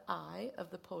to the I of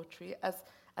the poetry as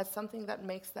something that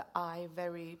makes the I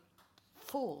very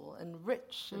full and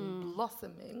rich and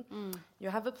blossoming. You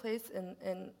have a place in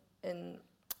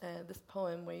this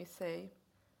poem where you say,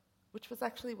 which was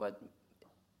actually what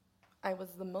I was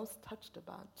the most touched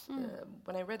about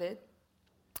when I read it,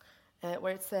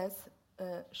 where it says,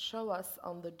 show us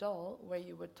on the doll where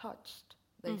you were touched,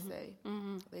 they say.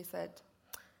 They said,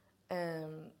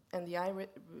 and the I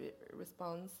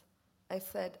responds, I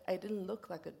said, I didn't look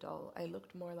like a doll, I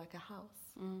looked more like a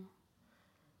house.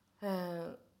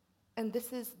 And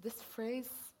this phrase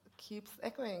keeps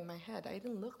echoing in my head. I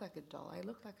didn't look like a doll, I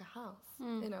looked like a house,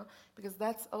 you know, because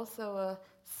that's also a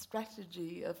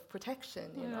strategy of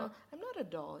protection, you know. I'm not a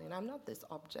doll, you know, I'm not this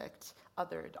object,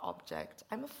 othered object.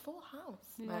 I'm a full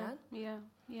house, man.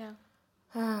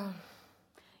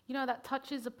 You know, that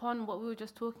touches upon what we were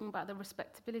just talking about, the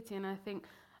respectability, and I think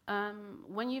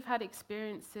when you've had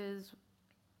experiences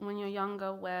when you're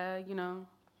younger where, you know,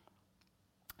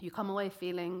 you come away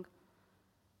feeling,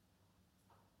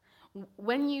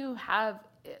 when you have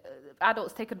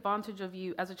adults take advantage of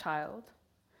you as a child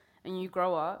and you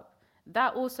grow up,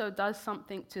 that also does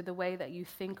something to the way that you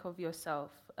think of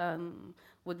yourself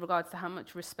with regards to how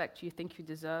much respect you think you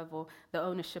deserve, or the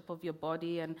ownership of your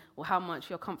body, and or how much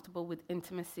you're comfortable with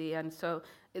intimacy. And so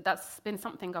that's been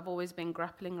something I've always been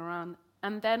grappling around.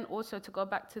 And then also to go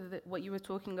back to what you were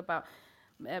talking about,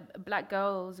 black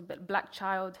girls, black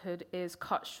childhood is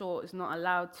cut short, is not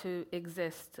allowed to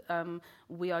exist.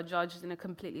 We are judged in a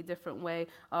completely different way.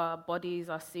 Our bodies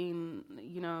are seen,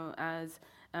 you know, as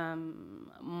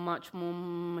much more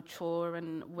mature,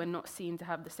 and we're not seen to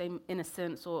have the same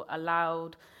innocence or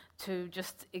allowed to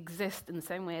just exist in the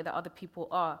same way that other people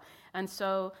are. And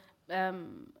so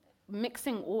when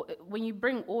you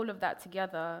bring all of that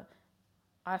together,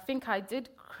 I think I did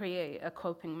create a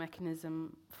coping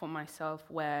mechanism for myself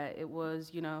where it was,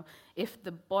 you know, if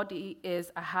the body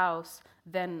is a house,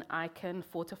 then I can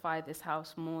fortify this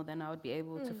house more than I would be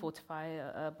able to fortify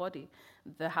a body.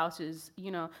 The house is,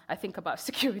 you know, I think about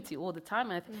security all the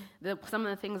time. And some of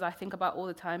the things I think about all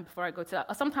the time before I go to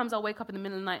that, sometimes I'll wake up in the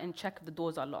middle of the night and check if the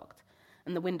doors are locked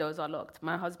and the windows are locked.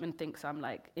 My husband thinks I'm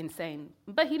like insane,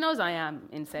 but he knows I am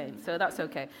insane, so that's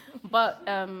okay. But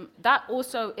that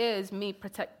also is me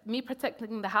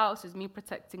protecting the house, is me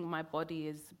protecting my body,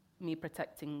 is me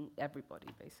protecting everybody,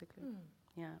 basically.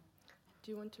 Yeah.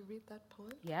 Do you want to read that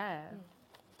poem? Yeah.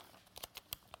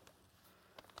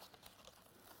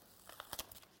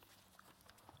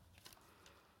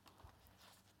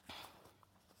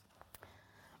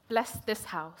 Bless this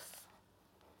house.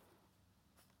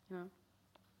 You know?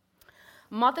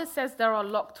 Mother says there are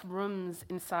locked rooms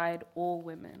inside all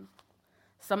women.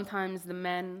 Sometimes the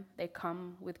men, they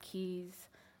come with keys,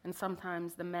 and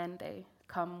sometimes the men, they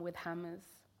come with hammers.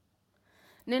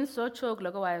 Nin socho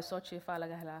glogawaya sochi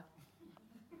falagahla.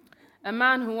 A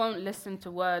man who won't listen to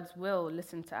words will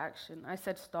listen to action. I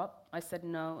said stop, I said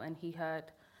no, and he heard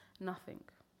nothing.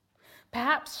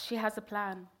 Perhaps she has a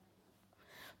plan.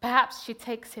 Perhaps she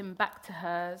takes him back to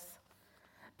hers.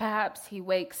 Perhaps he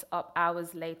wakes up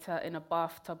hours later in a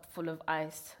bathtub full of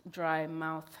ice, dry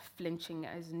mouth flinching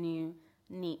at his new,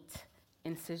 neat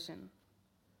incision.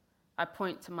 I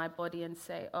point to my body and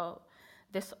say, oh,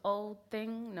 this old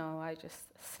thing? No, I just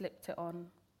slipped it on.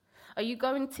 Are you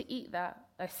going to eat that?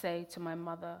 I say to my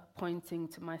mother, pointing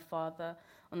to my father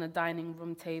on the dining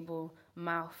room table,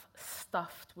 mouth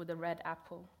stuffed with a red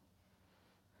apple.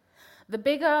 The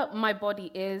bigger my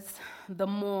body is, the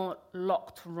more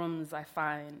locked rooms I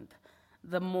find,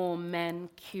 the more men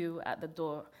queue at the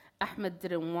door. Ahmed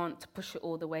didn't want to push it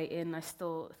all the way in. I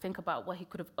still think about what he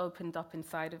could have opened up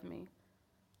inside of me.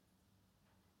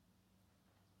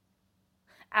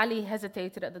 Ali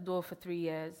hesitated at the door for 3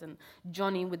 years, and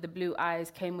Johnny with the blue eyes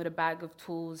came with a bag of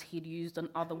tools he'd used on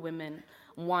other women,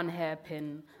 1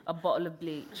 hairpin, a bottle of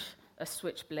bleach, a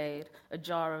switchblade, a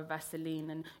jar of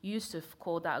Vaseline, and Yusuf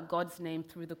called out God's name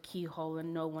through the keyhole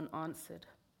and no one answered.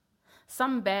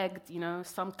 Some begged,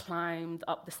 some climbed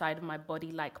up the side of my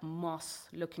body like moss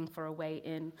looking for a way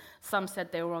in. Some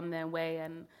said they were on their way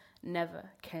and never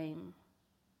came.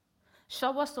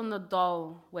 Show us on the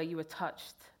doll where you were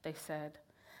touched, they said.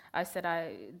 I said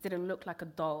I didn't look like a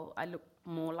doll, I looked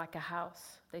more like a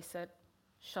house. They said,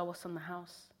 show us on the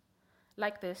house.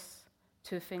 Like this,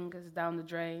 2 fingers down the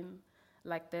drain.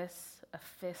 Like this, a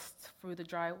fist through the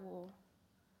drywall.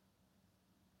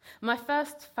 My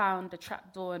first found a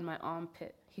trapdoor in my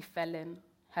armpit. He fell in,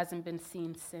 hasn't been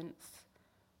seen since.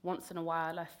 Once in a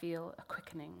while I feel a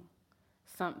quickening,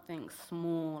 something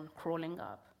small crawling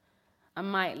up. I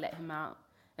might let him out,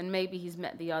 and maybe he's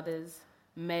met the others,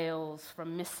 males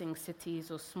from missing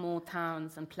cities or small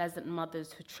towns and pleasant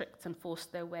mothers who tricked and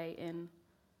forced their way in.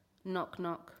 Knock,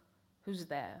 knock. Who's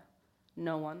there?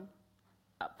 No one.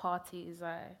 At parties,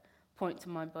 I point to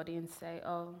my body and say,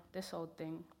 oh, this old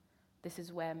thing, this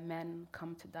is where men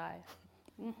come to die.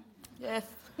 Yes.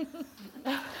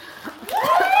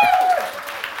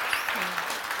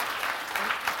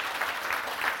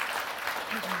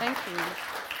 Thank you.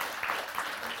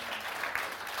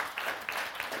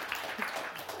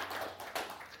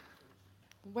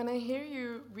 When I hear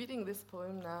you reading this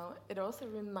poem now, it also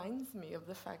reminds me of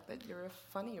the fact that you're a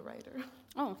funny writer.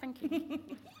 Oh, thank you.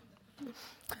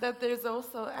 That there's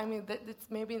also, that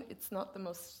it's not the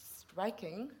most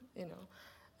striking,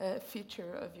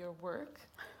 feature of your work,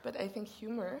 but I think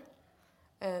humor,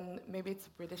 and maybe it's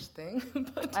a British thing,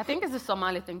 but I think it's a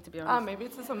Somali thing, to be honest. maybe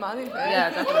it's a Somali thing.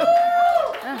 Yeah,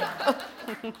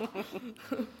 definitely.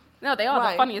 No, they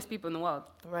are the funniest people in the world.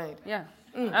 Right. Yeah.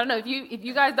 I don't know, if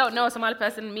you guys don't know a Somali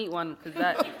person, meet one, because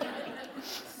that's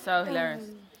so hilarious.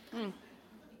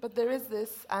 But there is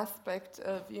this aspect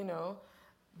of,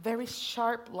 very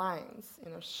sharp lines,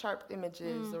 sharp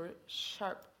images or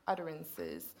sharp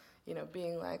utterances,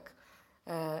 being like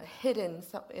hidden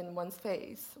in one's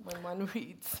face when one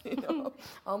reads,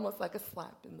 almost like a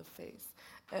slap in the face,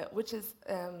 which is,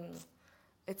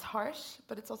 it's harsh,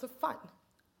 but it's also fun.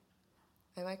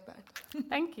 I like that.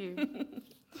 Thank you.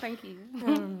 Thank you.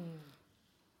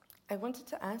 I wanted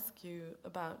to ask you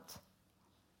about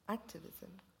activism.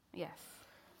 Yes.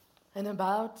 And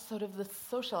about sort of the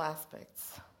social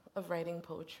aspects of writing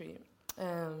poetry.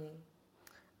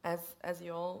 As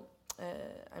you all,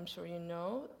 I'm sure you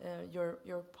know,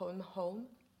 your poem Home,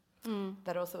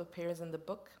 that also appears in the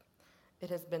book, it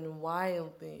has been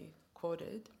wildly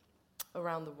quoted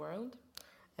around the world,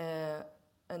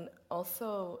 and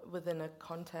also within a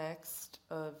context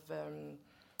of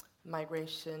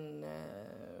migration,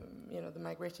 the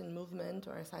migration movement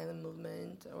or asylum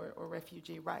movement or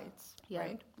refugee rights,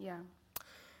 right? Yeah.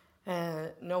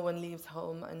 No one leaves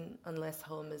home unless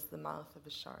home is the mouth of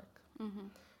a shark.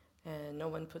 No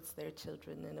one puts their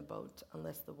children in a boat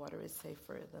unless the water is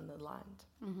safer than the land.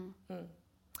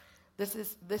 This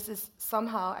is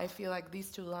somehow, I feel like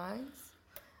these 2 lines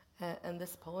and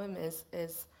this poem is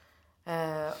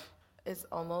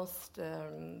almost a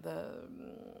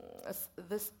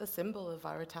symbol of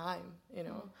our time, in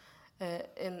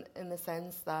the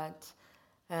sense that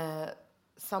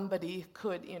somebody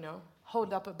could,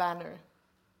 hold up a banner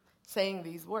saying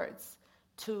these words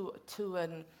to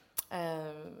an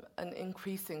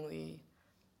increasingly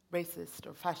racist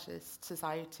or fascist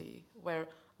society where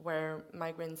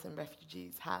migrants and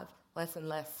refugees have less and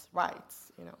less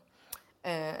rights,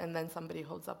 and then somebody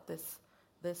holds up this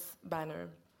banner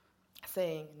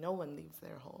saying no one leaves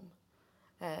their home,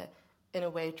 in a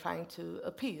way trying to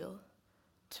appeal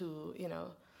to,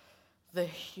 the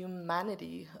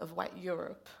humanity of white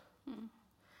Europe.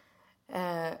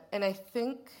 And I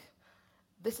think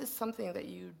this is something that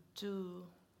you do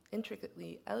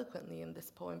intricately, eloquently in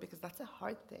this poem, because that's a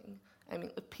hard thing. I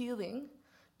mean, appealing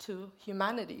to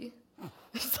humanity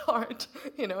is hard.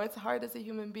 It's hard as a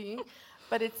human being,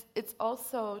 but it's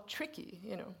also tricky.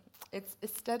 It's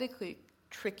aesthetically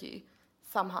tricky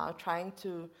somehow, trying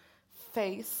to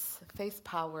face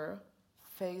power,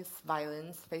 face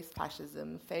violence, face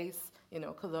fascism, face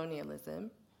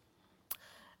colonialism,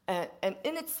 and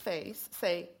in its face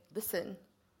say, listen,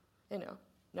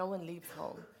 no one leaves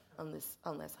home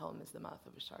unless home is the mouth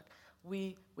of a shark.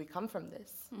 We come from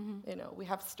this. We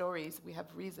have stories, we have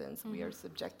reasons, we are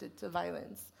subjected to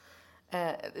violence.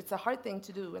 It's a hard thing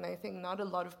to do, and I think not a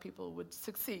lot of people would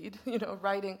succeed,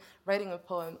 writing a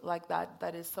poem like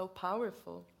that is so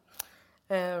powerful.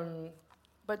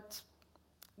 But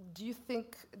do you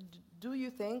think,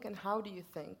 and how do you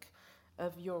think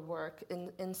of your work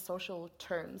in social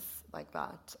terms like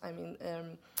that? I mean,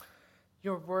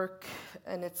 your work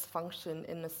and its function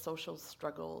in a social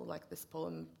struggle like this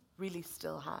poem really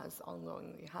still has,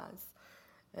 ongoingly has.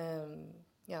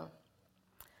 Yeah.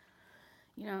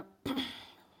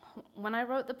 When I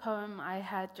wrote the poem, I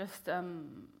had just,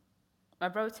 I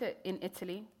wrote it in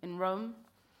Italy, in Rome,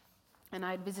 and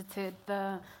I had visited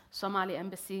the Somali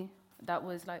embassy that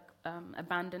was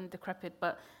abandoned, decrepit,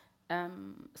 but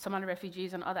Somali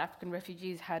refugees and other African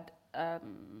refugees had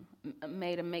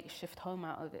made a makeshift home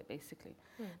out of it, basically.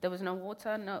 There was no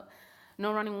water,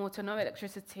 no running water, no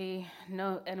electricity,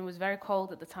 and it was very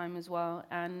cold at the time as well.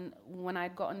 And when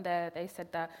I'd gotten there, they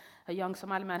said that a young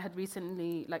Somali man had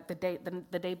recently,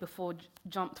 the day before,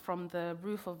 jumped from the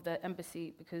roof of the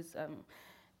embassy because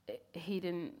he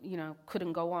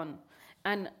couldn't go on.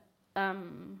 And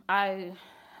I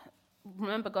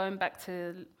remember going back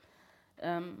to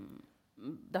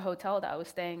the hotel that I was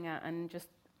staying at,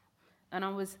 and I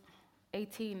was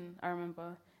 18, I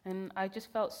remember. And I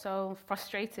just felt so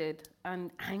frustrated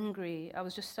and angry. I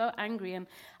was just so angry, and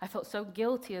I felt so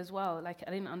guilty as well. I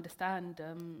didn't understand.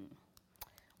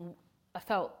 I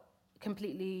felt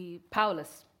completely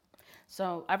powerless.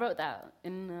 So I wrote that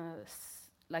in,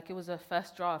 it was a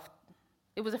first draft.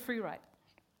 It was a free write.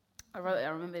 I wrote it, I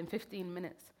remember, in 15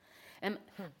 minutes. And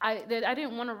I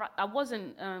didn't want to write,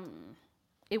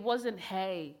 it wasn't,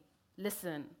 hey,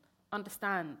 listen,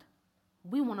 understand.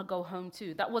 We want to go home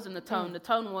too. That wasn't the tone. The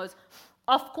tone was,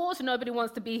 of course nobody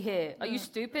wants to be here. Are you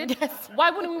stupid? Yes. Why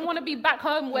wouldn't we want to be back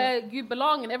home where you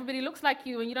belong and everybody looks like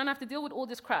you and you don't have to deal with all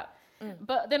this crap?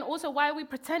 But then also, why are we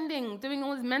pretending, doing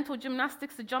all this mental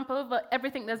gymnastics to jump over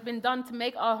everything that's been done to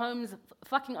make our homes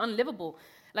fucking unlivable?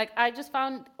 I just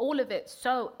found all of it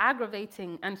so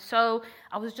aggravating, and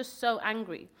I was just so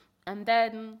angry. And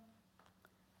then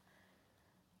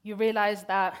you realize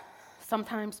that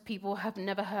sometimes people have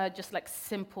never heard just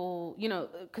simple,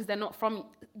 because they're not from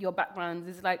your backgrounds.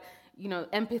 It's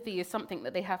empathy is something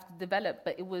that they have to develop.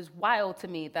 But it was wild to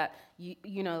me that,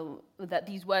 that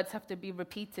these words have to be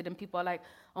repeated, and people are like,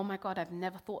 oh my God, I've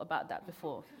never thought about that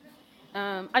before.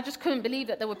 I just couldn't believe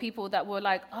that there were people that were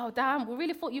like, oh, damn, we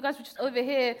really thought you guys were just over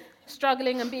here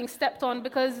struggling and being stepped on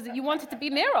because you wanted to be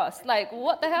near us.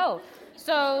 What the hell?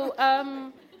 So,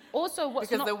 also,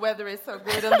 because the weather is so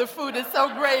good and the food is so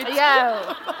great.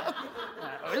 Yeah.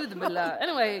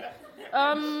 Anyway,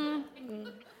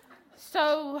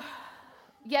 so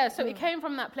it came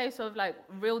from that place of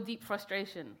real deep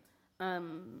frustration.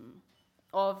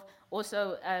 Of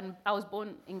also, and I was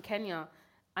born in Kenya.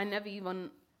 I never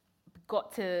even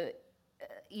got to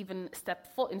even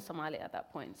step foot in Somalia at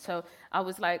that point. So I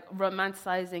was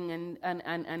romanticizing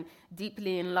and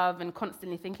deeply in love and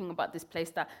constantly thinking about this place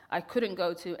that I couldn't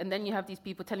go to. And then you have these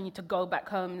people telling you to go back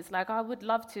home. And it's I would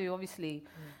love to, obviously.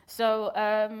 So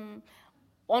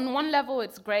on one level,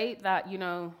 it's great that,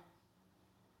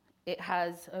 it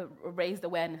has raised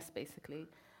awareness, basically,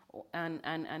 and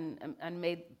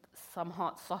made some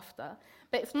hearts softer.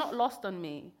 But it's not lost on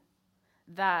me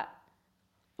that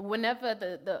whenever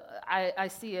I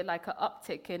see an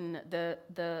uptick in the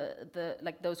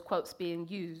those quotes being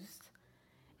used,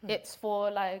 it's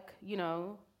for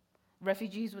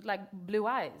refugees with blue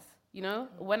eyes.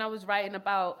 When I was writing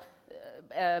about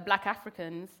Black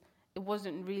Africans, it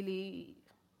wasn't really.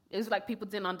 It was people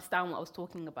didn't understand what I was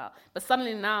talking about. But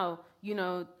suddenly now,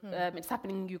 it's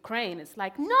happening in Ukraine. It's no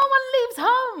one leaves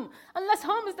home unless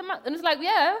home is the man. And it's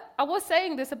yeah, I was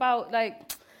saying this about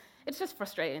it's just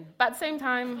frustrating. But at the same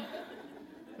time,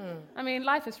 I mean,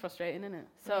 life is frustrating, isn't it?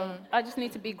 So I just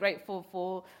need to be grateful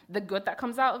for the good that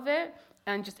comes out of it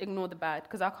and just ignore the bad,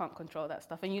 because I can't control that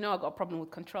stuff. And I've got a problem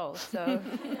with control, so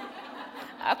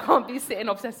I can't be sitting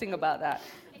obsessing about that.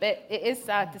 But it is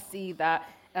sad to see that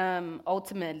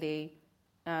ultimately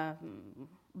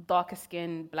darker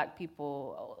skinned black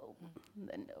people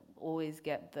always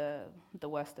get the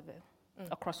worst of it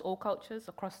across all cultures,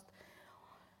 across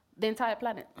the entire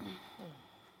planet.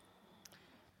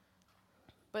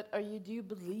 But do you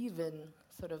believe in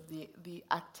sort of the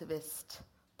activist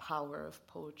power of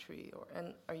poetry,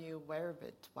 and are you aware of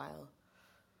it while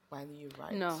you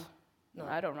write? No,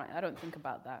 I don't write. I don't think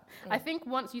about that. I think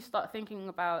once you start thinking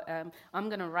about, I'm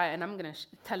going to write and I'm going to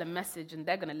tell a message and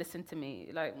they're going to listen to me,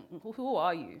 like, who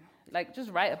are you? Like,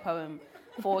 just write a poem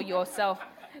for yourself.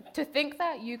 To think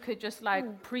that you could just,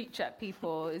 like, preach at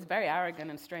people is very arrogant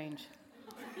and strange.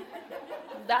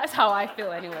 That's how I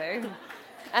feel anyway.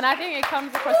 And I think it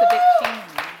comes across a bit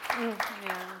cheesy.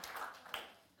 Yeah.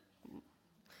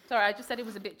 Sorry, I just said it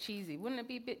was a bit cheesy. Wouldn't it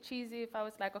be a bit cheesy if I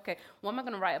was like, okay, what am I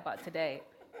going to write about today?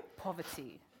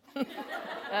 Poverty.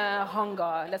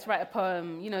 Hunger. Let's write a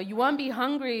poem. You know, you won't be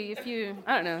hungry if you,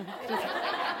 I don't know.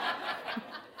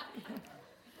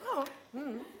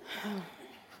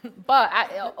 But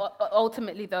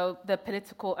ultimately, though, the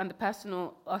political and the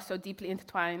personal are so deeply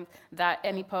intertwined that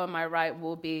any poem I write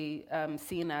will be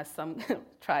seen as some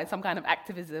kind of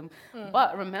activism.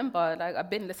 But remember, like, I've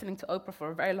been listening to Oprah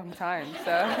for a very long time,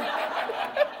 so.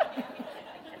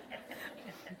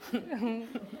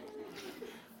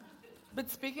 But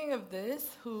speaking of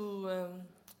this, who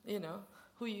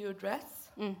you address,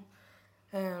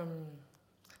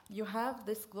 you have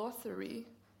this glossary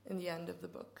in the end of the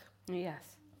book.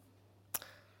 Yes.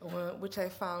 Which I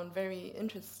found very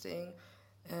interesting,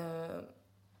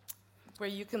 where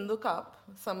you can look up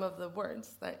some of the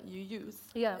words that you use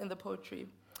in the poetry.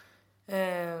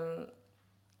 And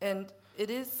it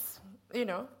is,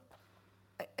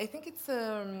 I think it's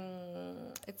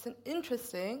an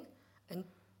interesting and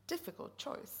difficult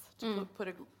choice to put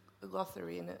a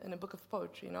glossary in a book of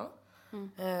poetry,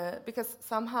 because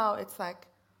somehow it's like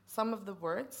some of the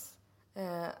words,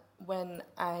 when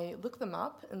I look them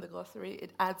up in the glossary,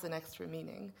 it adds an extra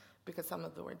meaning because some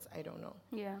of the words I don't know.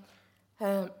 Yeah.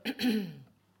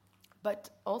 But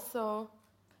also,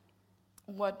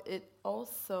 what it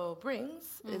also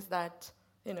brings is that,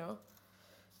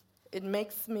 it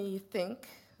makes me think,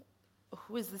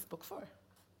 who is this book for,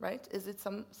 right? Is it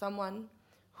someone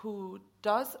who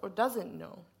does or doesn't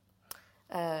know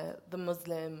the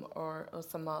Muslim or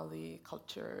Somali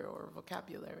culture or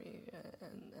vocabulary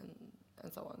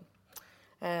and so on?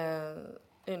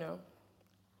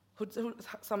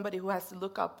 Somebody who has to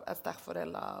look up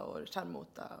Astaghfirullah or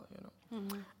Sharmuta,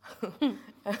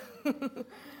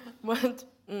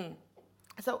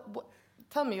 So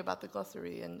tell me about the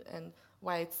glossary and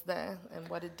why it's there and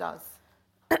what it does.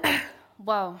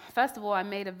 Well, first of all, I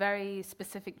made a very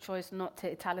specific choice not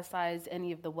to italicize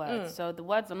any of the words. So the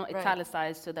words are not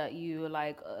italicized so that you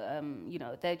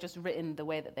they're just written the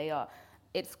way that they are.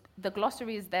 The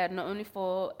glossary is there not only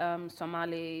for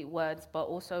Somali words, but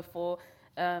also for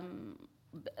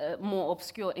more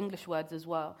obscure English words as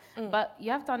well. But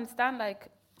you have to understand, like,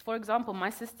 for example,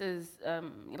 my sister's, I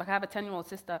have a 10-year-old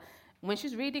sister. When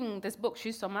she's reading this book,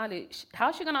 she's Somali.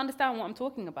 How's she going to understand what I'm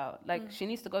talking about? Like, she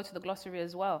needs to go to the glossary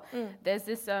as well. There's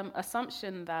this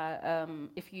assumption that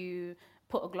if you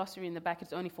put a glossary in the back,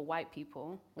 it's only for white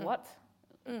people. What?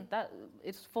 That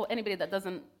it's for anybody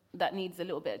that needs a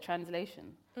little bit of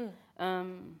translation.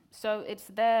 So it's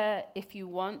there if you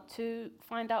want to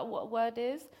find out what a word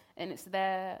is, and it's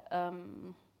there.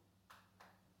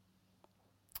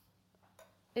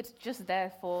 It's just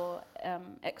there for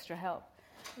extra help.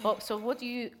 But so, what do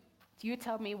you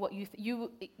tell me? What do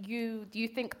you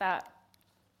think that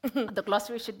the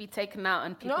glossary should be taken out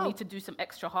and people need to do some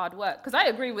extra hard work? Because I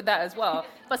agree with that as well.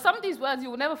 But some of these words you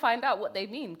will never find out what they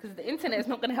mean because the internet is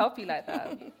not going to help you like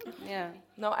that. Yeah.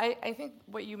 No, I think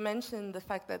what you mentioned, the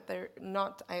fact that they're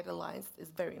not idolized, is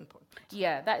very important.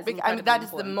 Yeah, that is that is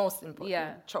the most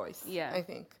important choice. Yeah. I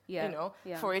think. Yeah.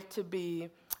 For it to be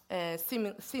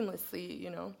seamlessly,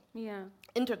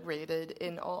 integrated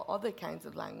in all other kinds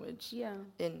of language. Yeah.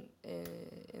 In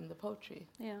the poetry.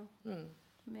 Yeah.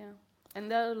 Yeah. And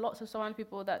there are lots of Somali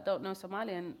people that don't know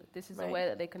Somali, and this is a way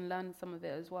that they can learn some of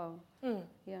it as well.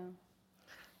 Yeah.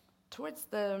 Towards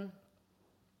the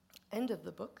end of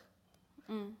the book,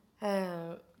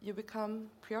 you become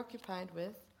preoccupied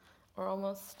with, or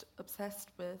almost obsessed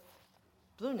with,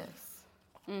 blueness.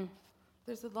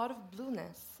 There's a lot of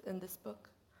blueness in this book,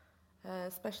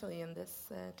 especially in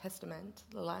this testament,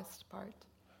 the last part.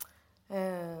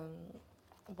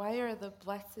 Why are the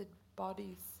blessed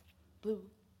bodies blue?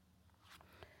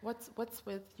 What's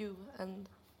with you and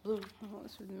blue?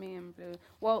 What's with me and blue?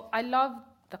 Well, I love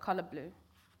the color blue.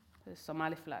 The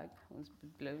Somali flag was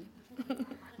blue.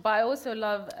 But I also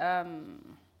love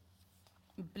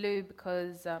blue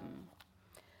because,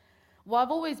 well,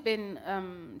 I've always been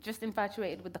just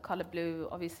infatuated with the color blue.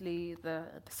 Obviously, the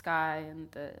sky and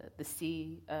the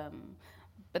sea.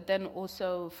 But then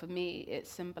also for me, it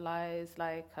symbolized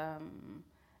like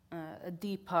a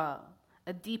deeper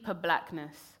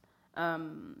blackness,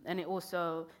 and it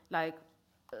also like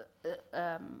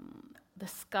the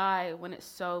sky, when it's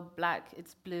so black,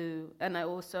 it's blue, and I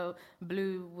also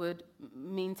blue would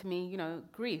mean to me,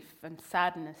 grief and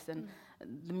sadness, and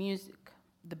the music,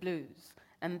 the blues,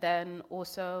 and then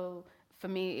also for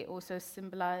me, it also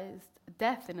symbolized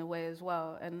death in a way as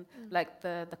well, and like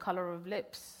the color of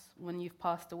lips when you've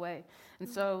passed away. And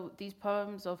so these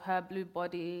poems of Her Blue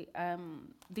Body,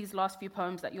 these last few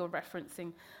poems that you're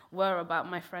referencing were about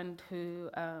my friend who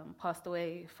passed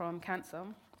away from cancer,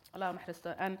 Allah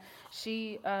Mahristo, and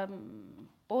she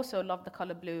also loved the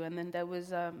color blue. And then there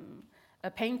was a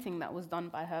painting that was done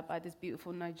by her, by this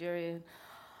beautiful Nigerian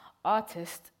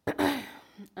artist,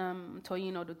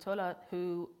 Toyino Dutola,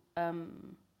 who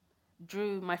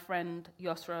drew my friend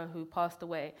Yosra, who passed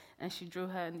away, and she drew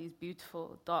her in these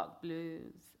beautiful dark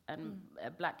blues and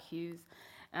black hues.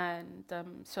 And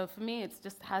so for me, it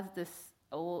just has this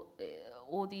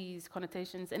all these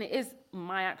connotations, and it is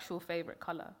my actual favorite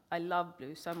color. I love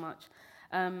blue so much.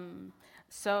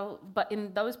 But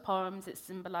in those poems, it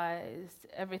symbolized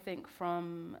everything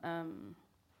from,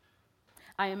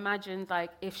 I imagined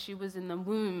like if she was in the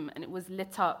womb and it was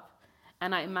lit up,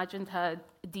 and I imagined her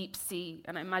deep sea,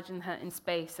 and I imagined her in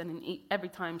space, and every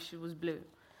time she was blue.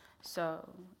 So,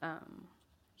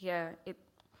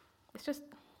 it's just,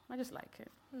 I just like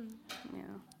it. Yeah.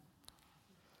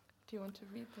 Do you want to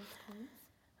read those poems?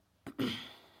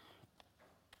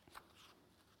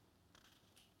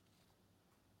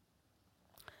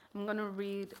 I'm going to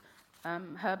read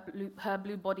Her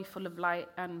Blue Body Full of Light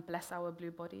and Bless Our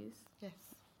Blue Bodies. Yes,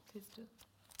 please do.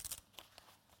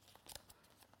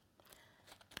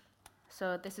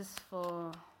 So this is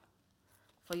for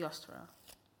Yostra.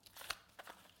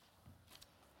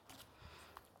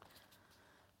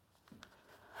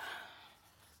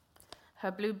 Her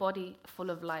blue body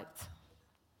full of light.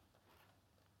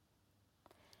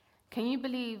 Can you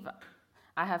believe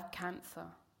I have cancer?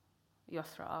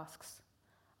 Yostra asks,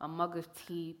 a mug of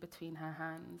tea between her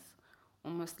hands,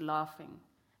 almost laughing,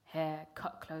 hair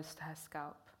cut close to her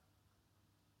scalp.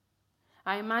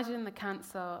 I imagine the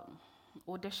cancer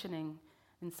auditioning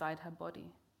inside her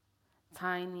body,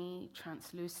 tiny,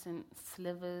 translucent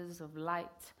slivers of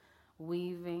light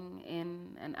weaving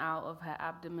in and out of her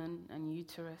abdomen and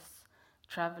uterus,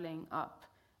 traveling up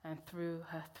and through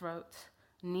her throat,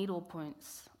 needle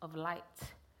points of light,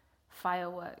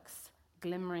 fireworks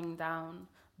glimmering down,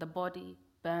 the body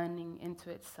burning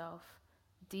into itself,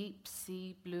 deep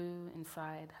sea blue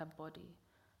inside her body,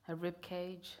 her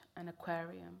ribcage an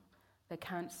aquarium, the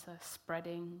cancer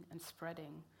spreading and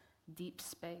spreading, deep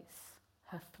space,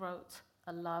 her throat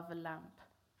a lava lamp,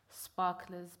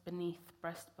 sparklers beneath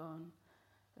breastbone,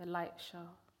 a light show,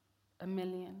 a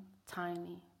million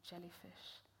tiny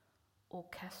jellyfish,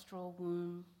 orchestral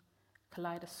womb,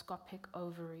 kaleidoscopic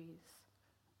ovaries,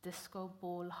 disco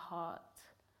ball heart,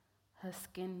 her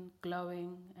skin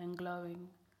glowing and glowing,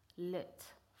 lit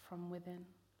from within.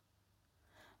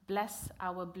 Bless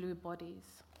our blue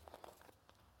bodies.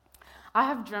 I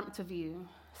have dreamt of you,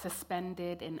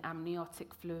 suspended in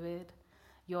amniotic fluid,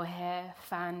 your hair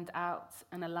fanned out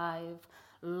and alive,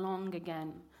 long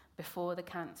again before the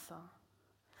cancer.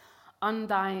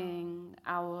 Undying,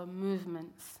 our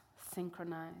movements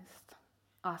synchronized,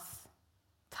 us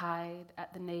tied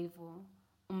at the navel,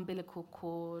 umbilical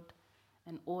cord,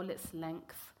 and all its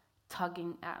length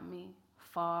tugging at me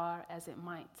far as it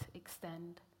might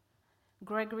extend.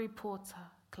 Gregory Porter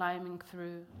climbing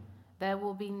through, there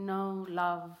will be no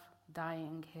love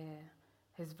dying here,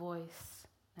 his voice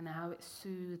and how it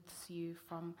soothes you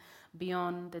from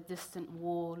beyond the distant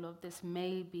wall of this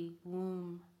maybe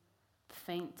womb, the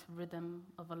faint rhythm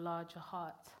of a larger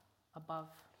heart above.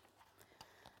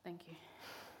 Thank you.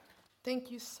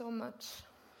 Thank you so much,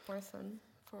 Marsan,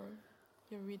 for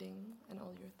your reading and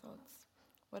all your thoughts.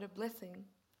 What a blessing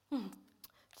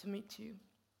to meet you.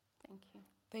 Thank you.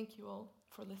 Thank you all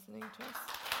for listening to us.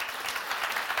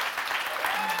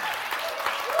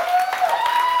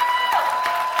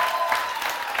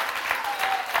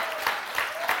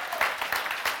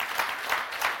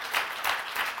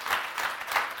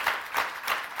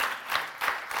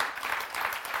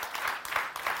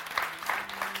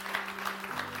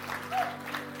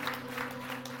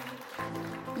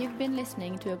 You've been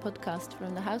listening to a podcast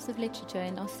from the House of Literature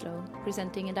in Oslo,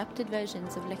 presenting adapted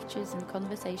versions of lectures and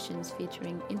conversations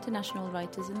featuring international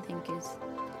writers and thinkers.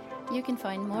 You can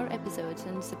find more episodes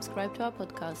and subscribe to our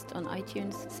podcast on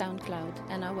iTunes, SoundCloud,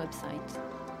 and our website.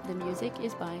 The music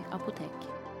is by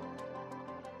Apotek.